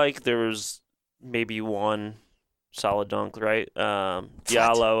looked like there was maybe one solid dunk, right?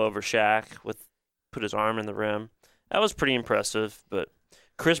 Diallo over Shaq put his arm in the rim. That was pretty impressive, but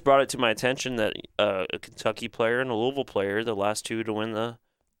Chris brought it to my attention that a Kentucky player and a Louisville player, the last two to win the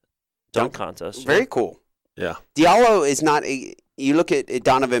dunk contest. Very cool. Yeah. Diallo is not you look at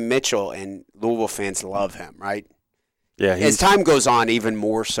Donovan Mitchell, and Louisville fans love him, right? Yeah. As time goes on, even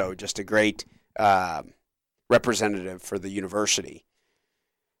more so, just a great representative for the university.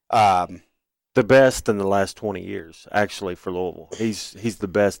 The best in the last 20 years, actually, for Louisville. He's the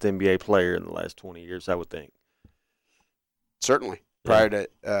best NBA player in the last 20 years, I would think. Certainly. Prior to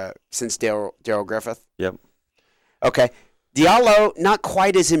since Darryl Griffith. Yep. Okay. Diallo, not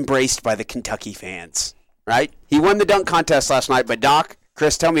quite as embraced by the Kentucky fans, right? He won the dunk contest last night, but Doc,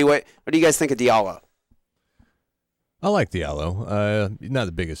 Chris, tell me what do you guys think of Diallo? I like Diallo. Not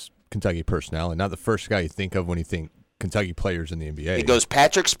the biggest Kentucky personality, not the first guy you think of when you think Kentucky players in the NBA. It goes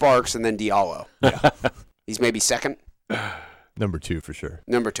Patrick Sparks and then Diallo. Yeah. He's maybe second? Number 2 for sure.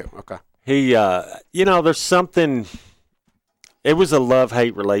 Number 2, okay. He, there's something. It was a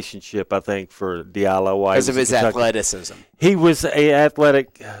love-hate relationship, I think, for Diallo. Because of his athleticism. He was an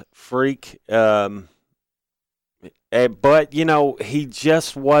athletic freak, but, he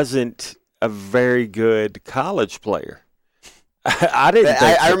just wasn't a very good college player.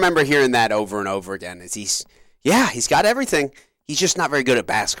 I remember hearing that over and over again. He's got everything. He's just not very good at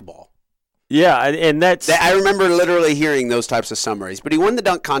basketball. Yeah, and I remember literally hearing those types of summaries. But he won the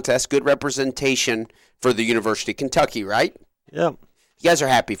dunk contest, good representation for the University of Kentucky, right? Yeah. You guys are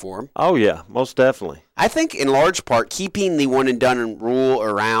happy for him. Oh, yeah, most definitely. I think in large part keeping the one-and-done rule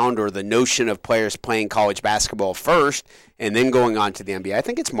around, or the notion of players playing college basketball first and then going on to the NBA, I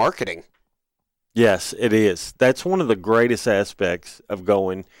think it's marketing. Yes, it is. That's one of the greatest aspects of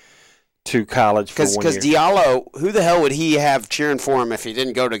going to college for 1 year. Because Diallo, who the hell would he have cheering for him if he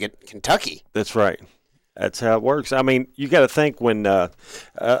didn't go to Kentucky? That's right. That's how it works. I mean, you got to think when a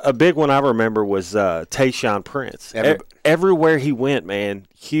big one I remember was Tayshaun Prince. Everywhere he went, man,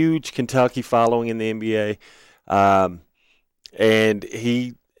 huge Kentucky following in the NBA. And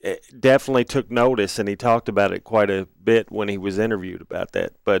he definitely took notice, and he talked about it quite a bit when he was interviewed about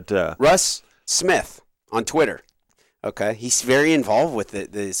that. But Russ Smith on Twitter, okay, he's very involved with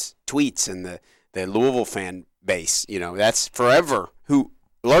these tweets and the Louisville fan base. That's forever who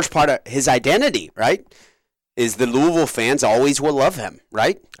a large part of his identity, right, is the Louisville fans always will love him,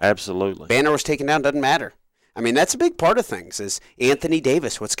 right? Absolutely. Banner was taken down, doesn't matter. I mean, that's a big part of things is Anthony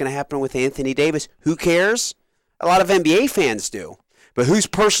Davis. What's going to happen with Anthony Davis? Who cares? A lot of NBA fans do. But who's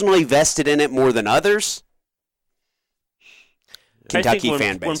personally vested in it more than others? Kentucky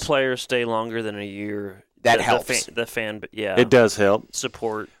fan base. When players stay longer than a year, that helps. The fan, yeah. It does help.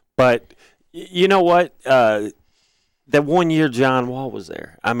 Support. But you know what? That 1 year John Wall was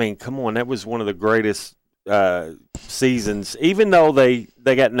there. I mean, come on. That was one of the greatest seasons, even though they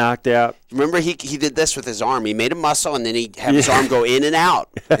got knocked out. Remember, he did this with his arm. He made a muscle, and then he had his arm go in and out.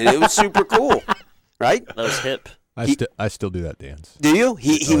 And it was super cool, right? That was hip. I still do that dance. Do you?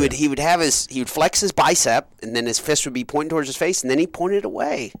 He would flex his bicep, and then his fist would be pointing towards his face, and then he pointed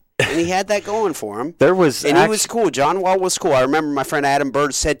away, and he had that going for him. He was cool. John Wall was cool. I remember my friend Adam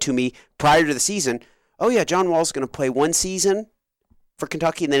Bird said to me prior to the season, "Oh yeah, John Wall's going to play one season for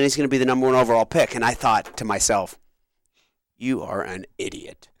Kentucky, and then he's going to be the number 1 overall pick." And I thought to myself, "You are an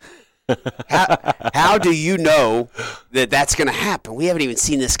idiot. How do you know that that's going to happen? We haven't even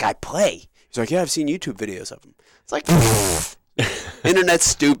seen this guy play." He's like, yeah, I've seen YouTube videos of him. It's like, internet's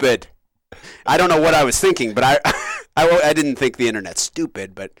stupid. I don't know what I was thinking, but I didn't think the internet's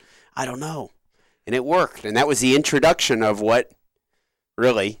stupid, but I don't know. And it worked. And that was the introduction of what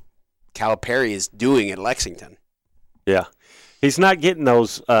really Calipari is doing at Lexington. Yeah. He's not getting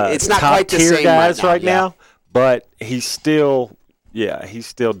those it's not top quite the tier same guys right now, now, but he's still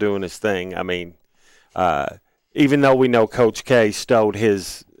doing his thing. I mean, even though we know Coach K stowed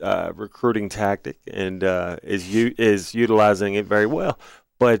his recruiting tactic and is utilizing it very well,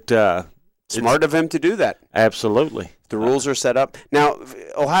 but smart of him to do that. Absolutely. The rules are set up. Now,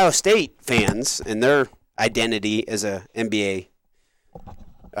 Ohio State fans and their identity as a NBA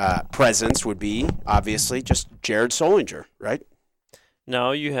presence would be, obviously, just Jared Solinger, right?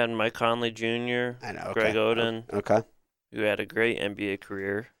 No, you had Mike Conley Jr., I know. Greg Okay. Oden, Okay. who had a great NBA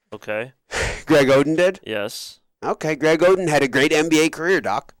career. Okay. Greg Oden did? Yes. Okay. Greg Oden had a great NBA career,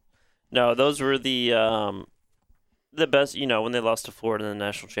 Doc. No, those were the best. When they lost to Florida in the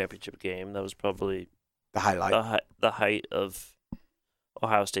national championship game, that was probably The highlight. the height of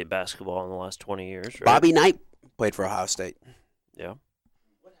Ohio State basketball in the last 20 years. Right? Bobby Knight played for Ohio State. Yeah.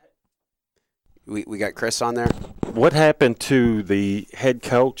 We got Chris on there. What happened to the head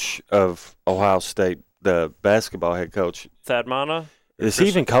coach of Ohio State, the basketball head coach? Thad Matta? Is he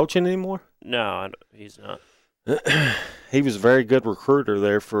even coaching anymore? No, he's not. He was a very good recruiter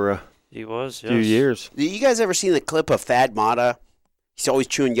there for a He was, few years. You guys ever seen the clip of Thad Matta? He's always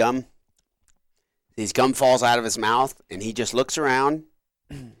chewing gum. His gum falls out of his mouth, and he just looks around,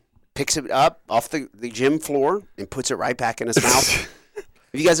 picks it up off the gym floor, and puts it right back in his mouth.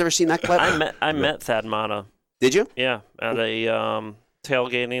 Have you guys ever seen that clip? I met Thad Matta. Did you? Yeah, at a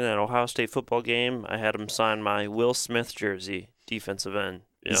tailgating at an Ohio State football game. I had him sign my Will Smith jersey, defensive end.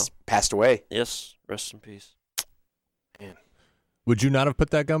 Yeah. He's passed away. Yes, rest in peace. Would you not have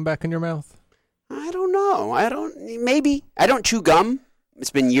put that gum back in your mouth? I don't know. Maybe. I don't chew gum. It's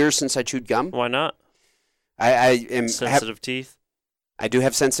been years since I chewed gum. Why not? I am Sensitive teeth. I do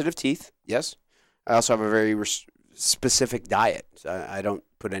have sensitive teeth, yes. I also have a very specific diet. I don't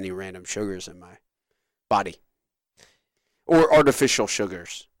put any random sugars in my body. Or artificial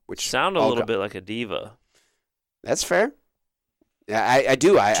sugars, which Sound a little bit like a diva. That's fair. Yeah, I do.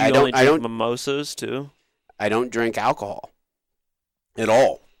 Do you I only don't drink mimosas too? I don't drink alcohol. At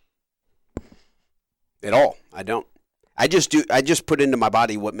all. At all. I don't. I just put into my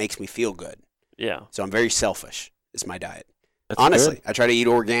body what makes me feel good. Yeah. So I'm very selfish. Is my diet. That's Honestly, good. I try to eat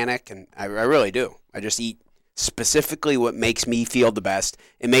organic, and I really do. I just eat specifically what makes me feel the best.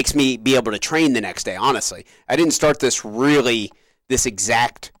 It makes me be able to train the next day, honestly. I didn't start this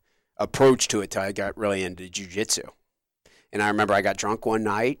exact approach to it till I got really into jiu-jitsu. And I remember I got drunk one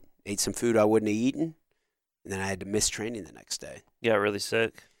night, ate some food I wouldn't have eaten, and then I had to miss training the next day. Got really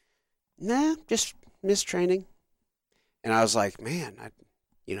sick. Nah, just missed training. And I was like, man, I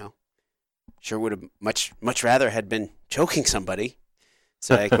sure would have much rather had been choking somebody.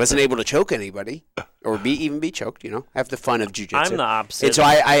 So I wasn't able to choke anybody or even be choked, have the fun of jiu-jitsu. I'm the opposite. And so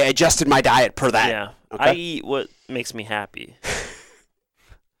I adjusted my diet per that. Yeah. Okay? I eat what makes me happy.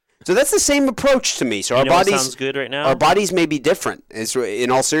 So that's the same approach to me. So You our know what bodies sounds good right now? our bodies may be different. In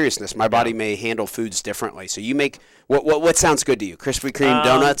all seriousness, my body may handle foods differently. So you make what sounds good to you? Krispy Kreme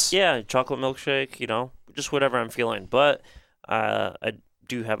donuts? Yeah, chocolate milkshake, just whatever I'm feeling. But I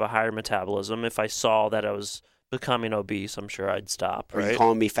do have a higher metabolism. If I saw that I was becoming obese, I'm sure I'd stop. Are Right? you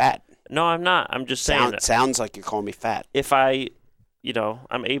calling me fat? No, I'm not. I'm just saying Sounds like you're calling me fat. if I'm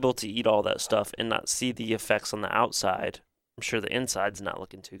able to eat all that stuff and not see the effects on the outside, I'm sure the inside's not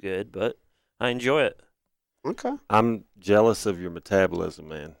looking too good, but I enjoy it. Okay. I'm jealous of your metabolism,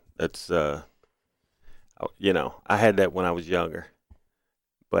 man. That's, I had that when I was younger.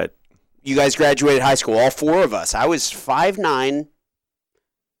 But You guys graduated high school, all four of us. I was 5'9",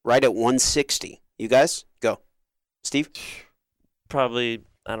 right at 160. You guys? Go. Steve? Probably,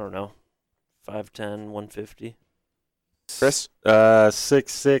 I don't know, 5'10", 150. Chris?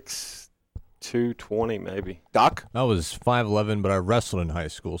 6'6", 220 maybe. Doc? I was 5'11", but I wrestled in high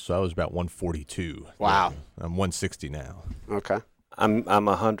school, so I was about 142. Wow. I'm 160 now. Okay. I'm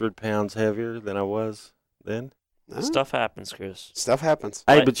 100 pounds heavier than I was then. Stuff happens, Chris. Stuff happens.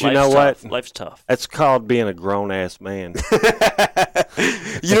 Hey, Li- but you life's know tough. what? Life's tough. That's called being a grown-ass man.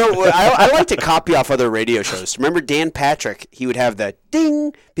 I like to copy off other radio shows. Remember Dan Patrick? He would have the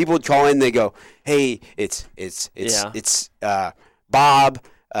ding. People would call in. They go, "Hey, it's Bob,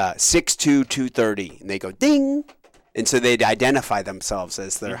 6'2", 230," and they go ding, and so they'd identify themselves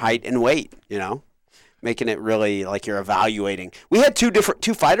as their height and weight. Making it really like you're evaluating. We had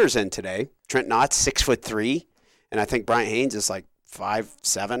two fighters in today. Trent Nott, 6'3", and I think Bryant Haynes is like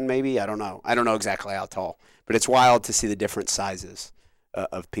 5'7", maybe. I don't know. I don't know exactly how tall, but it's wild to see the different sizes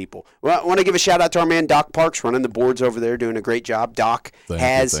of people. Well, I want to give a shout out to our man Doc Parks running the boards over there, doing a great job. Doc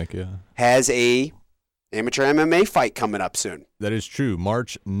has a amateur MMA fight coming up soon. That is true.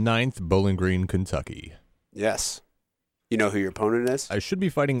 March 9th, Bowling Green, Kentucky. Yes. You know who your opponent is? I should be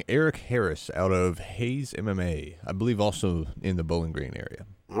fighting Eric Harris out of Haynes MMA. I believe also in the Bowling Green area.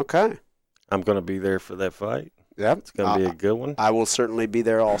 Okay. I'm going to be there for that fight. Yep. It's going to be a good one. I will certainly be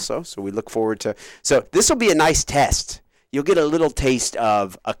there also, so we look forward to. So this will be a nice test. You'll get a little taste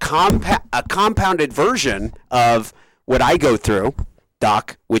of a compounded version of what I go through,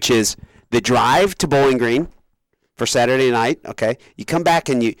 Doc, which is the drive to Bowling Green for Saturday night. Okay, you come back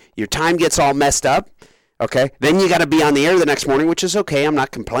and your time gets all messed up. Okay, then you got to be on the air the next morning, which is okay. I'm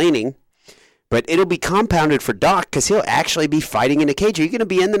not complaining, but it'll be compounded for Doc because he'll actually be fighting in a cage. Are you going to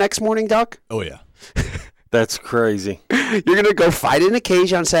be in the next morning, Doc? Oh yeah. That's crazy. You're going to go fight in a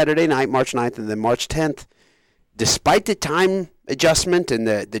cage on Saturday night, March 9th, and then March 10th. Despite the time adjustment and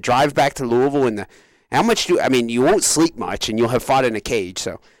the drive back to Louisville and you won't sleep much and you'll have fought in a cage.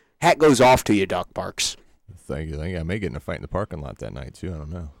 So hat goes off to you, Doc Parks. Thank you. I may get in a fight in the parking lot that night too. I don't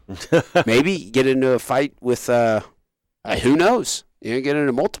know. Maybe get into a fight with who knows? You get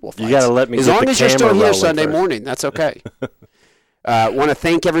into multiple fights. You got to let me. As long as you're still here Sunday morning, that's okay. Want to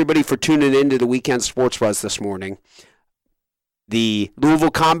thank everybody for tuning in to the Weekend Sports Buzz this morning. The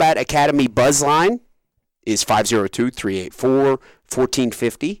Louisville Combat Academy buzz line is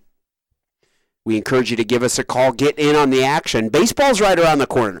 502-384-1450. We encourage you to give us a call, get in on the action. Baseball's right around the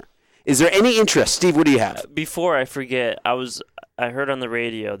corner. Is there any interest? Steve, what do you have? Before I forget, I heard on the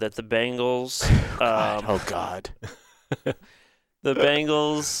radio that the Bengals oh God. The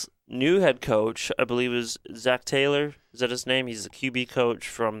Bengals' new head coach, I believe is Zach Taylor. Is that his name? He's the QB coach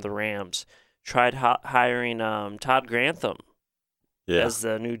from the Rams. Tried hiring Todd Grantham as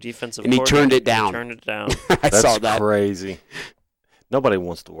the new defensive coordinator. And he turned it down. I saw that. That's crazy. Nobody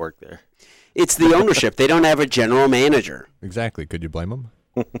wants to work there. It's the ownership. They don't have a general manager. Exactly. Could you blame them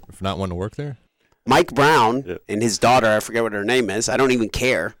for not wanting to work there? Mike Brown and his daughter, I forget what her name is. I don't even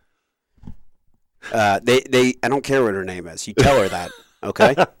care. I don't care what her name is. You tell her that,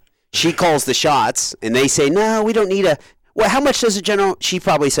 okay? She calls the shots, and they say, no, we don't need how much does she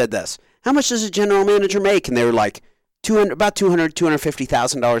probably said this, how much does a general manager make? And they were like, about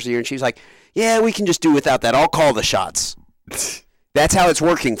 $250,000 a year. And she's like, yeah, we can just do without that. I'll call the shots. That's how it's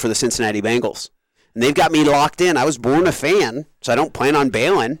working for the Cincinnati Bengals. And they've got me locked in. I was born a fan, so I don't plan on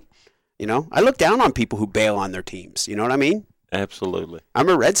bailing. You know, I look down on people who bail on their teams. You know what I mean? Absolutely. I'm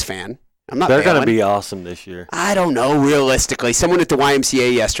a Reds fan. I'm not They're going to be awesome this year. I don't know, realistically. Someone at the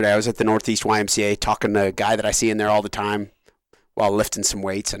YMCA yesterday, I was at the Northeast YMCA talking to a guy that I see in there all the time while lifting some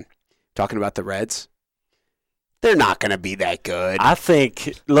weights and talking about the Reds. They're not going to be that good. I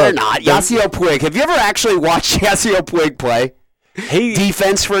think, they're not. Yasiel Puig. Have you ever actually watched Yasiel Puig play?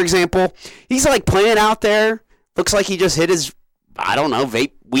 Defense, for example. He's like playing out there. Looks like he just hit his,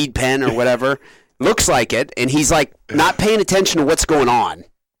 vape weed pen or whatever. Looks like it. And he's like not paying attention to what's going on.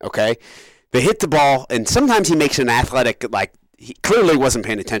 Okay? They hit the ball, and sometimes he makes an athletic, he clearly wasn't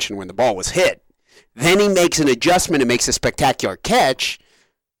paying attention when the ball was hit. Then he makes an adjustment and makes a spectacular catch,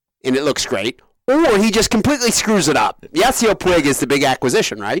 and it looks great. Or he just completely screws it up. Yasiel Puig is the big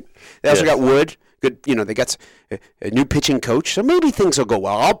acquisition, right? They also got Wood. Good, they got a new pitching coach, so maybe things will go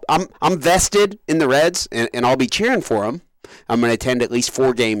well. I'm vested in the Reds, and I'll be cheering for them. I'm going to attend at least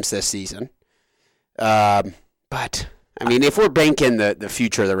 4 games this season. But if we're banking the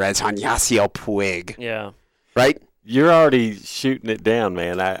future of the Reds on Yasiel Puig, right? You're already shooting it down,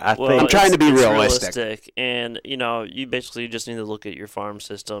 man. I think I'm trying to be realistic. And you basically just need to look at your farm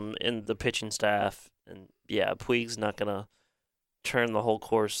system and the pitching staff, and Puig's not going to turn the whole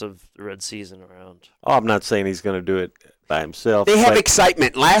course of the Red season around. Oh, I'm not saying he's going to do it by himself. They have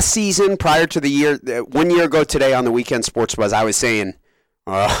excitement. Last season, prior to the year, 1 year ago today on the Weekend Sports Buzz, I was saying,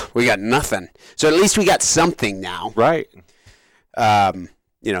 we got nothing. So at least we got something now. Right.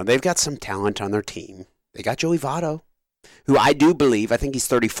 They've got some talent on their team. They got Joey Votto, who I do believe, I think he's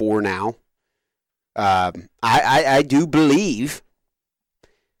 34 now. I do believe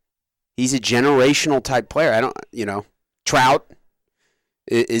he's a generational type player. Trout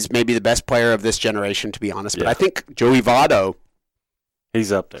is maybe the best player of this generation, to be honest. But I think Joey Votto,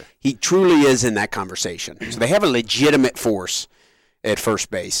 he's up there. He truly is in that conversation. So they have a legitimate force at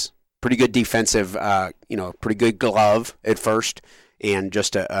first base. Pretty good defensive, pretty good glove at first, and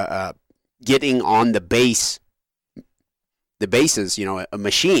just a getting on the bases, a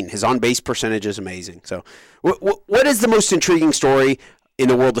machine. His on-base percentage is amazing. So what is the most intriguing story in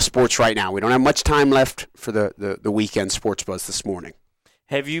the world of sports right now? We don't have much time left for the weekend sports buzz this morning.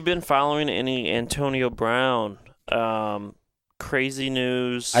 Have you been following any Antonio Brown crazy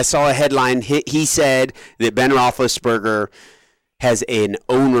news? I saw a headline. He said that Ben Roethlisberger has an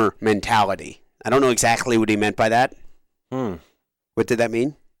owner mentality. I don't know exactly what he meant by that. What did that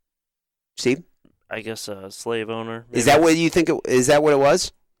mean, Steve? I guess a slave owner. Is that what you think? Is that what it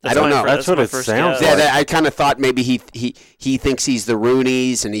was? I don't know. That's what it sounds like. Yeah, I kind of thought maybe he thinks he's the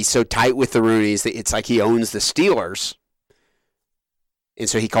Rooneys, and he's so tight with the Rooneys that it's like he owns the Steelers, and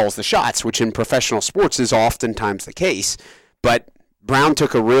so he calls the shots, which in professional sports is oftentimes the case. But Brown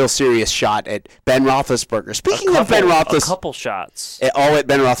took a real serious shot at Ben Roethlisberger. Speaking of Ben Roethlisberger, a couple shots. All at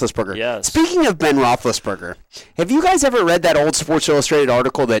Ben Roethlisberger. Yes. Speaking of Ben Roethlisberger, have you guys ever read that old Sports Illustrated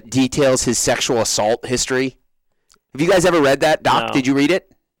article that details his sexual assault history? Have you guys ever read that? Doc, No. Did you read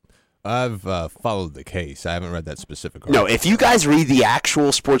it? I've followed the case. I haven't read that specific article. No, if you guys read the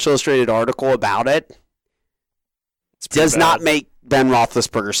actual Sports Illustrated article about it, does not make Ben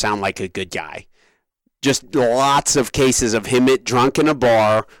Roethlisberger sound like a good guy. Just lots of cases of him drunk in a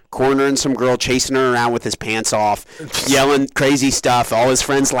bar, cornering some girl, chasing her around with his pants off, yelling crazy stuff, all his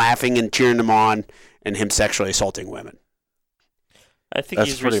friends laughing and cheering him on, and him sexually assaulting women. I think That's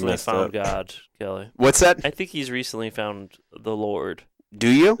he's pretty recently messed found up. God, Kelly. What's that? I think he's recently found the Lord. Do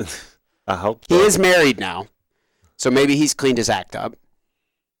you? I hope He so. is married now, so maybe he's cleaned his act up.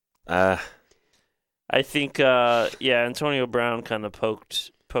 I think, Antonio Brown kind of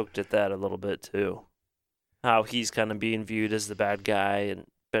poked at that a little bit too. How he's kind of being viewed as the bad guy and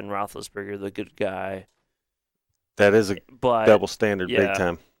Ben Roethlisberger the good guy. That is a But double standard, yeah. big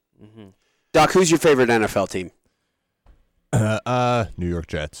time. Mm-hmm. Doc, who's your favorite NFL team? New York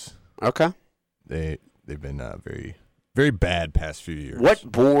Jets. Okay. They've been very, very bad past few years. How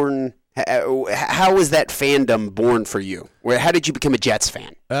was that fandom born for you? How did you become a Jets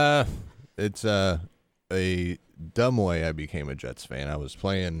fan? It's a dumb way I became a Jets fan. I was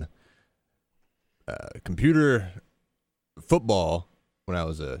playing computer football when I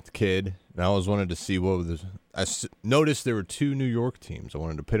was a kid, and I always wanted to see what was. Noticed there were two New York teams. I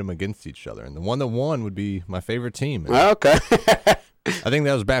wanted to pit them against each other, and the one that won would be my favorite team. And Okay. I think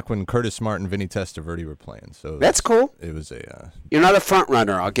that was back when Curtis Smart and Vinny Testaverde were playing. So That's cool. It was a You're not a front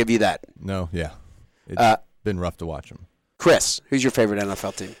runner, I'll give you that. no, yeah. It's been rough to watch them. Chris, who's your favorite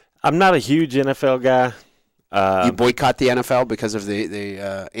NFL team? I'm not a huge NFL guy. You boycott the NFL because of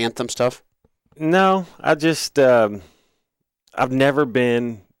the anthem stuff? No, I just I've never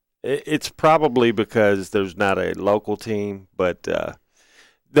been. It's probably because there's not a local team, but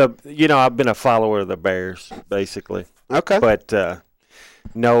I've been a follower of the Bears basically. Okay. But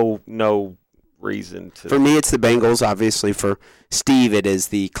no reason to. For me, it's the Bengals. Obviously, for Steve, it is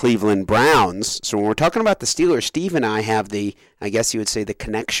the Cleveland Browns. So when we're talking about the Steelers, Steve and I have I guess you would say the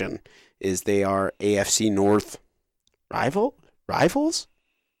connection is they are AFC North rivals?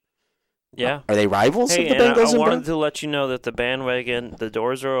 Yeah. Are they rivals Hey, of the and Bengals I and wanted Browns? to let you know that the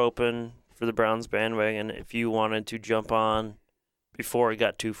doors are open for the Browns bandwagon if you wanted to jump on before it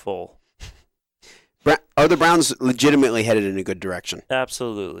got too full. Are the Browns legitimately headed in a good direction?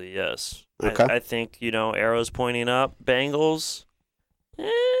 Absolutely, yes. Okay. I think, arrows pointing up. Bengals,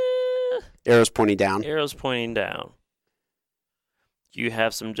 Arrows pointing down. arrows pointing down. You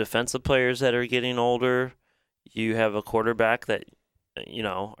have some defensive players that are getting older. You have a quarterback that, are you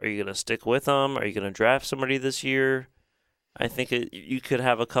going to stick with them? Are you going to draft somebody this year? I think you could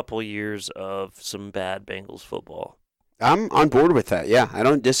have a couple years of some bad Bengals football. I'm on board with that. Yeah, I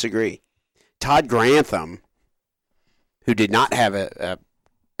don't disagree. Todd Grantham, who did not have a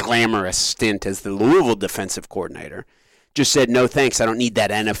glamorous stint as the Louisville defensive coordinator, just said, no thanks, I don't need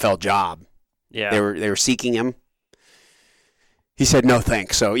that NFL job. Yeah. They were seeking him. He said, no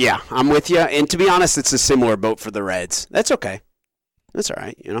thanks. So, yeah, I'm with you. And to be honest, it's a similar boat for the Reds. That's okay. That's all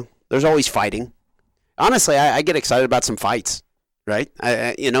right. There's always fighting. Honestly, I get excited about some fights, right?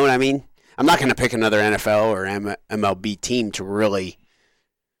 You know what I mean? I'm not going to pick another NFL or MLB team to really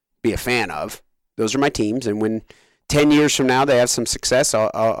be a fan of. Those are my teams, and when 10 years from now they have some success,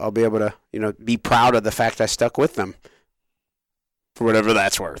 I'll be able to be proud of the fact I stuck with them for whatever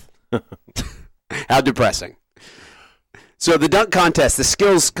that's worth. How depressing. So the dunk contest, the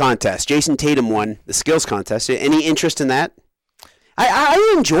skills contest, Jason Tatum won the skills contest. Any interest in that?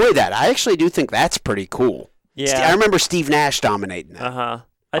 I enjoy that. I actually do think that's pretty cool. Yeah. I remember Steve Nash dominating that. Uh-huh.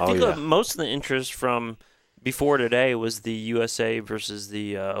 I think most of the interest from before today was the USA versus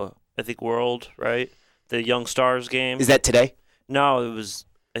the, World, right? The Young Stars game. Is that today? No, it was,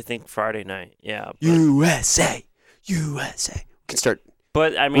 I think, Friday night. Yeah. USA. We can start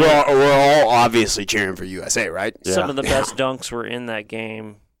But I mean, we're all obviously cheering for USA, right? some of the best dunks were in that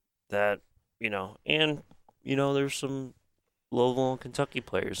game. That and there's some Louisville and Kentucky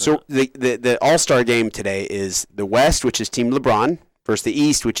players. So the All-Star game today is the West, which is Team LeBron, versus the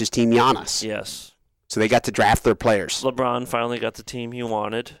East, which is Team Giannis. Yes. So they got to draft their players. LeBron finally got the team he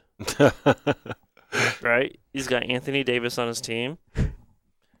wanted. Right? He's got Anthony Davis on his team.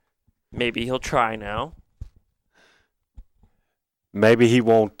 Maybe he'll try now. Maybe he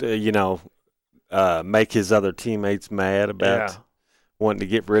won't, make his other teammates mad about wanting to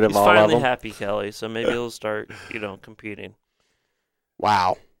get rid of He's all of them. finally happy, Kelly, so maybe he'll start, competing.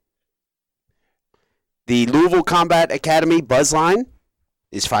 Wow. The Louisville Combat Academy buzz line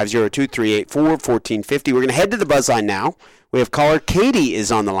is 502-384-1450. We're going to head to the buzz line now. We have caller Katie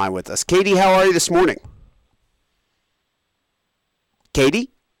is on the line with us. Katie, how are you this morning?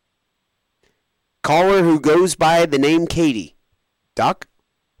 Katie? Caller who goes by the name Katie. Doc?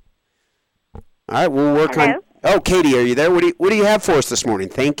 All right, we'll work on... Oh, Katie, are you there? What do you have for us this morning?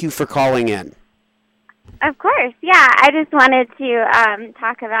 Thank you for calling in. Of course, yeah. I just wanted to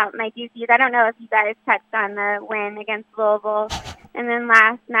talk about my Dukies. I don't know if you guys touched on the win against Louisville. And then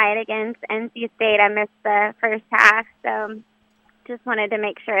last night against NC State, I missed the first half. So just wanted to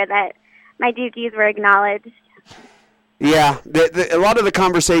make sure that my Dukies were acknowledged. Yeah, a lot of the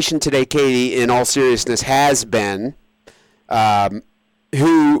conversation today, Katie, in all seriousness, has been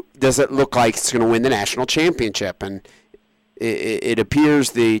who does it look like is going to win the national championship? And it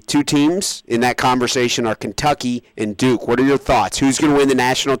appears the two teams in that conversation are Kentucky and Duke. What are your thoughts? Who's going to win the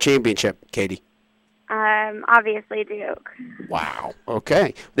national championship, Katie? Obviously Duke. Wow.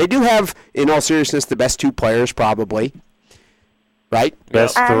 Okay. They do have, in all seriousness, the best two players probably, right?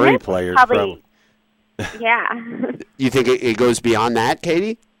 Best three players probably. Yeah. You think it goes beyond that,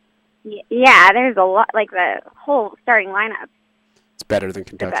 Katie? Yeah, there's a lot, like the whole starting lineup. It's better than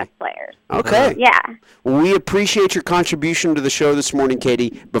Kentucky. The best players. Okay. Yeah. Well, we appreciate your contribution to the show this morning,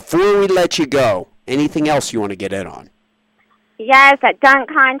 Katie. Before we let you go, anything else you want to get in on? Yes, that dunk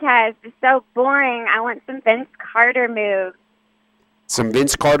contest is so boring. I want some Vince Carter moves. Some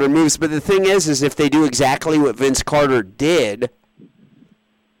Vince Carter moves, but the thing is if they do exactly what Vince Carter did,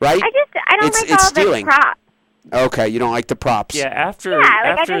 right? I don't like all stealing. the props. Okay, you don't like the props. Yeah,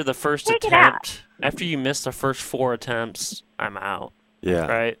 after the first attempt, after you miss the first 4 attempts, I'm out. Yeah.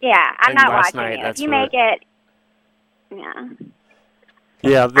 Right? Yeah, I'm not last watching night, it. If you make it, yeah.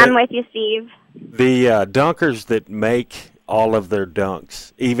 Yeah, I'm with you, Steve. The dunkers that make all of their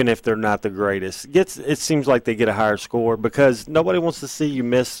dunks, even if they're not the greatest, it seems like they get a higher score because nobody wants to see you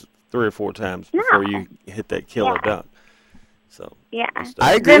miss 3 or 4 times before you hit that killer dunk. So yeah,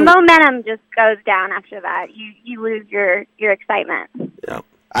 I agree. The momentum just goes down after that. You lose your excitement. Yeah,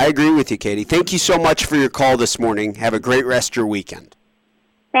 I agree with you, Katie. Thank you so much for your call this morning. Have a great rest of your weekend.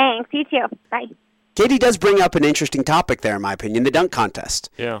 Thanks. You too. Bye. Katie does bring up an interesting topic there, in my opinion, the dunk contest.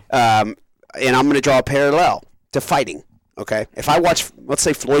 Yeah. And I'm going to draw a parallel to fighting. Okay, if I watch, let's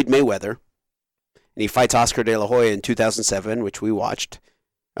say, Floyd Mayweather, and he fights Oscar De La Hoya in 2007, which we watched.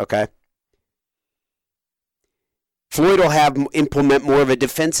 Okay. Floyd will implement more of a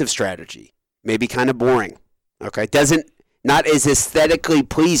defensive strategy, maybe kind of boring. Okay, not as aesthetically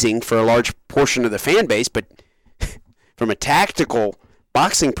pleasing for a large portion of the fan base, but from a tactical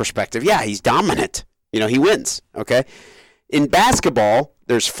boxing perspective, yeah, he's dominant. He wins. Okay, in basketball,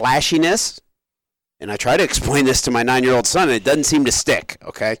 there's flashiness, and I try to explain this to my 9-year-old son, and it doesn't seem to stick.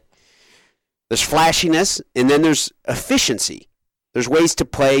 Okay, there's flashiness, and then there's efficiency. There's ways to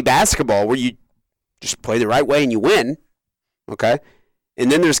play basketball where you just play the right way and you win, okay?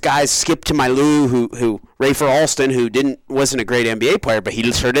 And then there's guys, Skip to my Lou, who Rafer Alston, who wasn't a great NBA player, but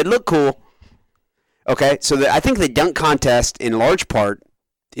he sure did look cool. Okay, so I think the dunk contest in large part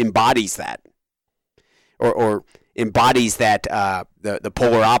embodies that, or embodies that the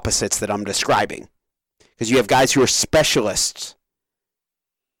polar opposites that I'm describing, because you have guys who are specialists.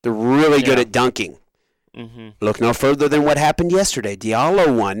 They're really good at dunking. Mm-hmm. Look no further than what happened yesterday.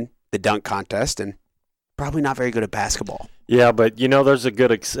 Diallo won the dunk contest, and probably not very good at basketball. Yeah, but there's a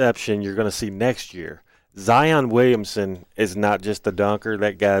good exception you're going to see next year. Zion Williamson is not just a dunker.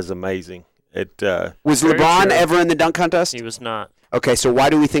 That guy's amazing. Was LeBron ever in the dunk contest? He was not. Okay, so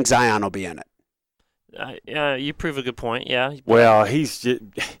why do we think Zion will be in it? You prove a good point, yeah. Well, he's just...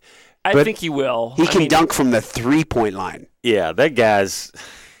 I think he will. He can dunk from the 3-point line. Yeah, that guy's...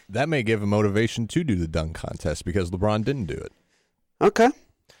 That may give him motivation to do the dunk contest because LeBron didn't do it. Okay.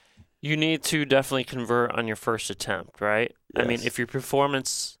 You need to definitely convert on your first attempt, right? Yes. I mean, if your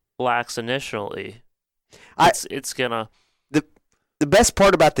performance lacks initially, it's gonna. The best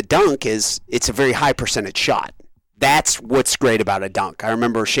part about the dunk is it's a very high percentage shot. That's what's great about a dunk. I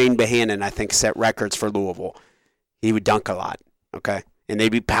remember Shane Bohannon, I think, set records for Louisville. He would dunk a lot, okay? And they'd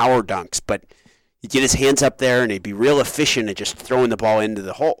be power dunks, but he'd get his hands up there and he'd be real efficient at just throwing the ball into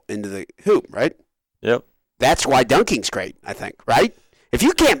the hoop, right? Yep. That's why dunking's great, I think, right? If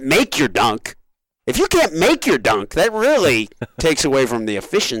you can't make your dunk, that really takes away from the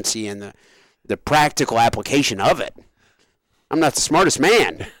efficiency and the practical application of it. I'm not the smartest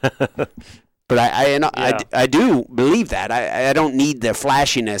man, but I do believe that. I don't need the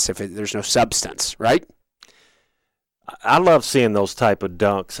flashiness if there's no substance, right? I love seeing those type of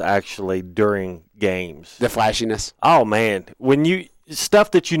dunks actually during games. The flashiness. Oh man,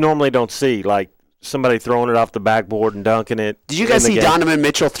 stuff that you normally don't see, like somebody throwing it off the backboard and dunking it. Did you guys see Donovan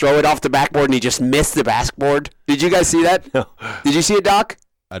Mitchell throw it off the backboard and he just missed the backboard? Did you guys see that? No. Did you see it, Doc?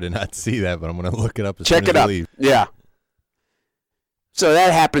 I did not see that, but I'm going to look it up as Check soon it as I up. leave. Yeah. So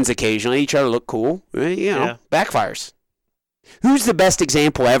that happens occasionally. You try to look cool. Backfires. Who's the best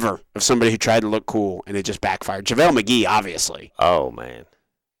example ever of somebody who tried to look cool and it just backfired? JaVale McGee, obviously. Oh, man.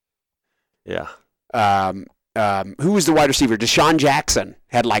 Yeah. Who was the wide receiver? Deshaun Jackson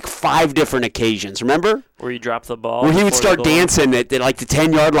had like 5 different occasions. Remember? Where you drop the ball. Where he would before start the goal. dancing at like the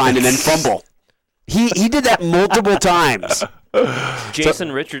 10-yard line and then fumble. He did that multiple times.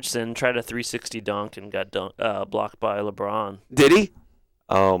 Jason Richardson tried a 360 dunk and got blocked by LeBron. Did he?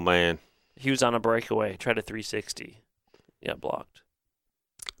 Oh, man. He was on a breakaway, tried a 360. Yeah, blocked.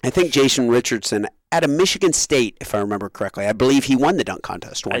 I think Jason Richardson at a Michigan State, if I remember correctly. I believe he won the dunk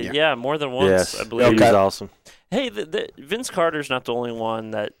contest one year. Yeah, more than once, Yes, I believe. he was awesome. Hey, Vince Carter's not the only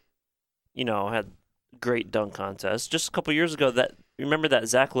one that, had great dunk contests. Just a couple years ago, remember that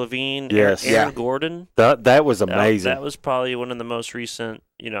Zach LaVine, Yes. Aaron Yeah. Gordon? That was amazing. That was probably one of the most recent,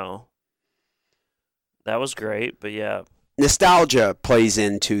 that was great, but yeah. Nostalgia plays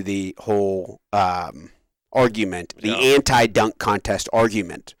into the whole argument, the anti-dunk contest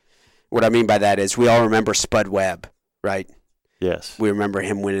argument. What I mean by that is we all remember Spud Webb, right? Yes. We remember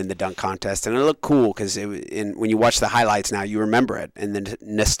him winning the dunk contest, and it looked cool because when you watch the highlights now, you remember it, and then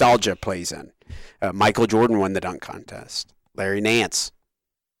nostalgia plays in. Michael Jordan won the dunk contest. Larry Nance.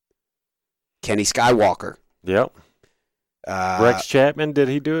 Kenny Skywalker. Yep. Rex Chapman, did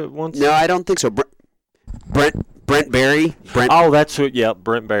he do it once? No, I don't think so. Brent Barry. Oh, that's who. Yep,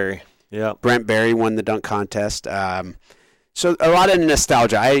 Brent Barry. Yep. Brent Barry won the dunk contest. So a lot of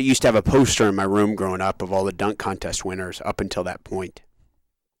nostalgia. I used to have a poster in my room growing up of all the dunk contest winners up until that point.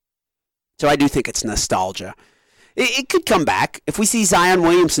 So I do think it's nostalgia. It could come back. If we see Zion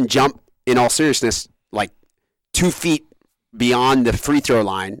Williamson jump, in all seriousness, like 2 feet beyond the free throw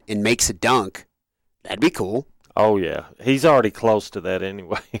line and makes a dunk, that'd be cool. Oh, yeah. He's already close to that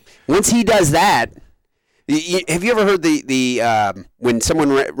anyway. Once he does that, have you ever heard the when someone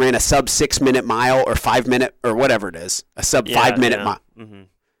ran a sub 6 minute mile or 5 minute or whatever it is, a sub 5 minute mile?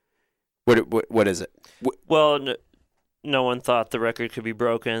 Mm-hmm. What is it? Well, no one thought the record could be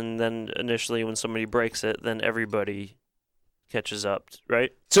broken. Then initially, when somebody breaks it, then everybody catches up,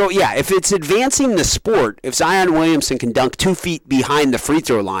 right? So yeah, if it's advancing the sport, if Zion Williamson can dunk 2 feet behind the free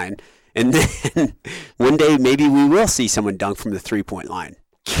throw line, and then one day maybe we will see someone dunk from the 3-point line.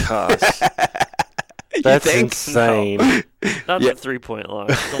 Gosh. That's insane. No. Not the 3-point line.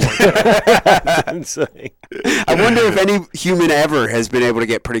 Don't like that. That's insane. I wonder if any human ever has been able to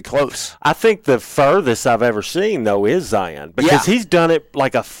get pretty close. I think the furthest I've ever seen, though, is Zion. Because he's done it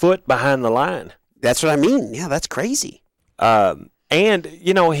like a foot behind the line. That's what I mean. Yeah, that's crazy. And,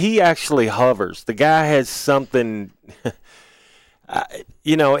 he actually hovers. The guy has something,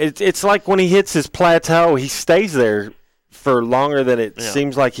 it's like when he hits his plateau, he stays there for longer than it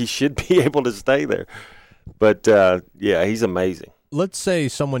seems like he should be able to stay there. But, he's amazing. Let's say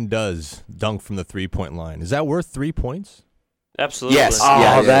someone does dunk from the 3-point line. Is that worth 3 points? Absolutely. Yes.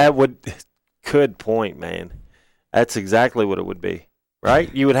 Oh, that would – good point, man. That's exactly what it would be,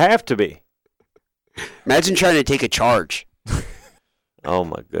 right? You would have to be. Imagine trying to take a charge. Oh,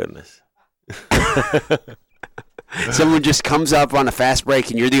 my goodness. Someone just comes up on a fast break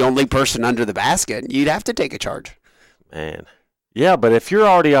and you're the only person under the basket. You'd have to take a charge. Man. Yeah, but if you're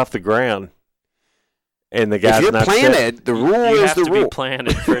already off the ground and the guy's if you're not planted, set, the rule You is have the to rule. be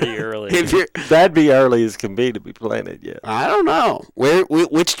planted pretty early. that'd be early as can be to be planted, yeah. I don't know.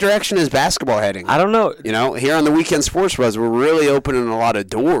 Which direction is basketball heading? I don't know. Here on the Weekend Sports Buzz, we're really opening a lot of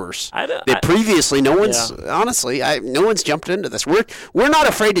doors that previously no one's honestly, no one's jumped into this. We're not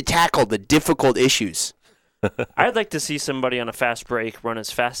afraid to tackle the difficult issues. I'd like to see somebody on a fast break run as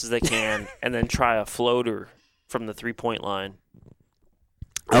fast as they can and then try a floater from the 3-point line.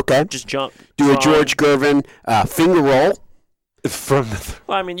 Okay. Just jump. Do a George Gervin finger roll. From the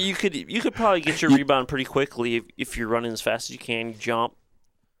Well, I mean, you could probably get your rebound pretty quickly if you're running as fast as you can. You jump,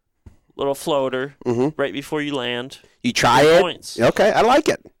 little floater right before you land. You try Get it. points. Okay, I like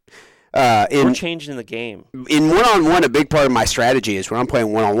it. We're changing the game. In one-on-one, a big part of my strategy is when I'm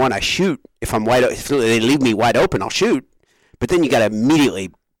playing one-on-one, I shoot. If they leave me wide open, I'll shoot. But then you got to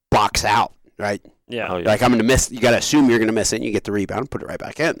immediately box out, right? Yeah. Oh, yeah. Like I'm going to miss. You got to assume you're going to miss it, and you get the rebound, and put it right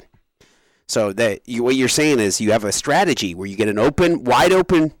back in. So what you're saying is you have a strategy where you get an wide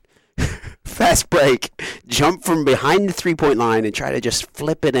open, fast break, jump from behind the 3-point line, and try to just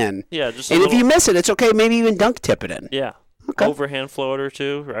flip it in. Yeah. Just If you miss it, it's okay. Maybe even dunk tip it in. Yeah. Okay. Overhand floater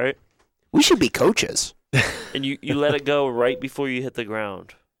too, right? We should be coaches. And you let it go right before you hit the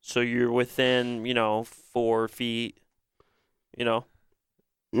ground, so you're within 4 feet.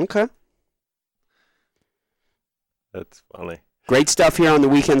 Okay. That's funny. Great stuff here on the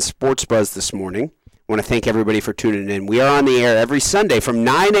Weekend Sports Buzz this morning. I want to thank everybody for tuning in. We are on the air every Sunday from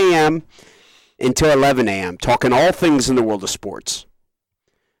 9 a.m. until 11 a.m., talking all things in the world of sports.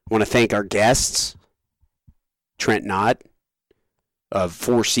 I want to thank our guests, Trent Nott of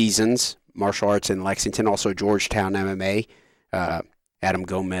Four Seasons Martial Arts in Lexington, also Georgetown MMA, Adam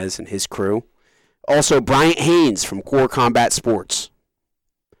Gomez and his crew. Also, Bryant Haynes from Core Combat Sports.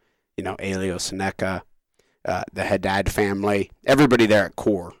 Elio Seneca, the Haddad family, everybody there at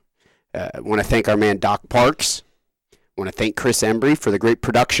Core. I want to thank our man Doc Parks. I want to thank Chris Embry for the great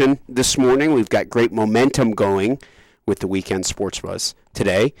production this morning. We've got great momentum going with the Weekend Sports Buzz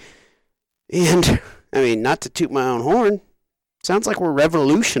today. And, not to toot my own horn, sounds like we're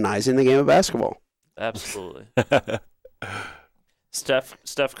revolutionizing the game of basketball. Absolutely.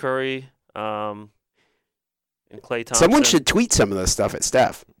 Steph Curry, and Klay Thompson. Someone should tweet some of this stuff at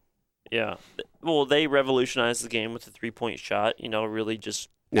Steph. Yeah. Well, they revolutionized the game with the 3-point shot. Really just.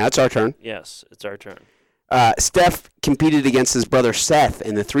 Now it's our turn. Yes, it's our turn. Steph competed against his brother Seth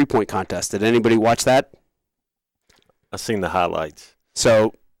in the 3-point contest. Did anybody watch that? I've seen the highlights.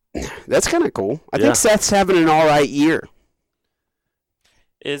 So that's kind of cool. I think Seth's having an all right year.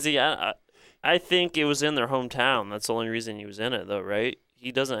 Is he? I think it was in their hometown. That's the only reason he was in it, though, right?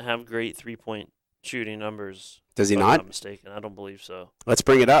 He doesn't have great 3-point shooting numbers. Does he if I'm not? not mistaken. I don't believe so. Let's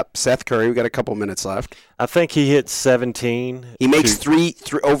bring it up. Seth Curry, we've got a couple minutes left. I think he hit 17. He makes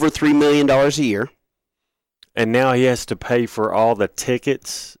over $3 million a year. And now he has to pay for all the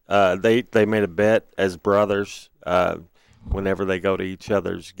tickets. They made a bet as brothers whenever they go to each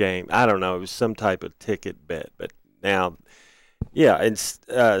other's game. I don't know. It was some type of ticket bet. But now, and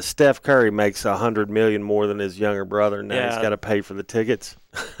Steph Curry makes $100 million more than his younger brother. Now he's got to pay for the tickets.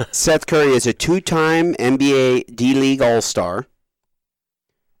 Seth Curry is a 2-time NBA D-League All-Star,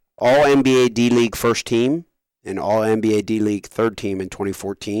 All-NBA D-League First Team, and All-NBA D-League Third Team in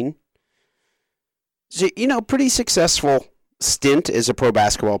 2014. So, pretty successful stint as a pro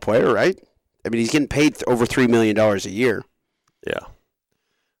basketball player, right? He's getting paid over $3 million a year. Yeah.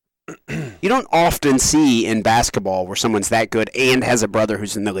 You don't often see in basketball where someone's that good and has a brother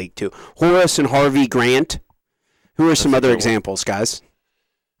who's in the league too. Horace and Harvey Grant. Who are some other examples, guys?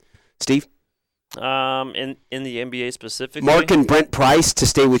 Steve? In the NBA specifically? Mark and Brent Price, to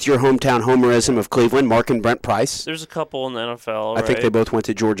stay with your hometown homerism of Cleveland. Mark and Brent Price. There's a couple in the NFL, I think they both went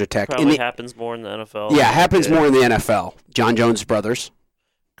to Georgia Tech. Probably happens more in the NFL. Yeah, happens more in the NFL. John Jones brothers.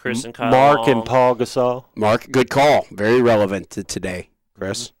 Chris and Kyle Mark Long. and Paul Gasol. Mark, good call. Very relevant to today,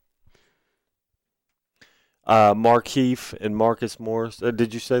 Chris. Mark Heath and Marcus Morris.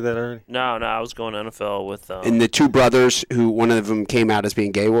 Did you say that already? No, I was going NFL with. And the two brothers, who one of them came out as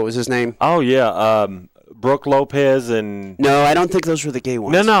being gay. What was his name? Oh yeah, Brooke Lopez and. No, I don't think those were the gay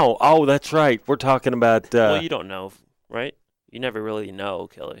ones. No. Oh, that's right. We're talking about. Well, you don't know, right? You never really know,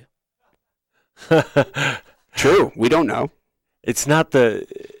 Kelly. True, we don't know. It's not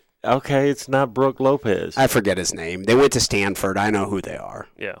it's not Brooke Lopez. I forget his name. They went to Stanford. I know who they are.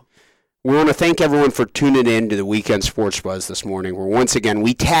 Yeah. We want to thank everyone for tuning in to the Weekend Sports Buzz this morning, where once again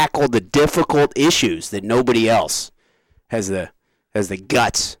we tackle the difficult issues that nobody else has the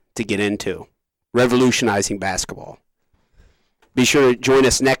guts to get into, revolutionizing basketball. Be sure to join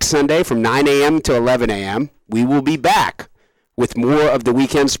us next Sunday from 9 a.m. to 11 a.m. We will be back with more of the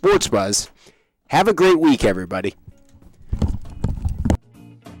Weekend Sports Buzz. Have a great week, everybody.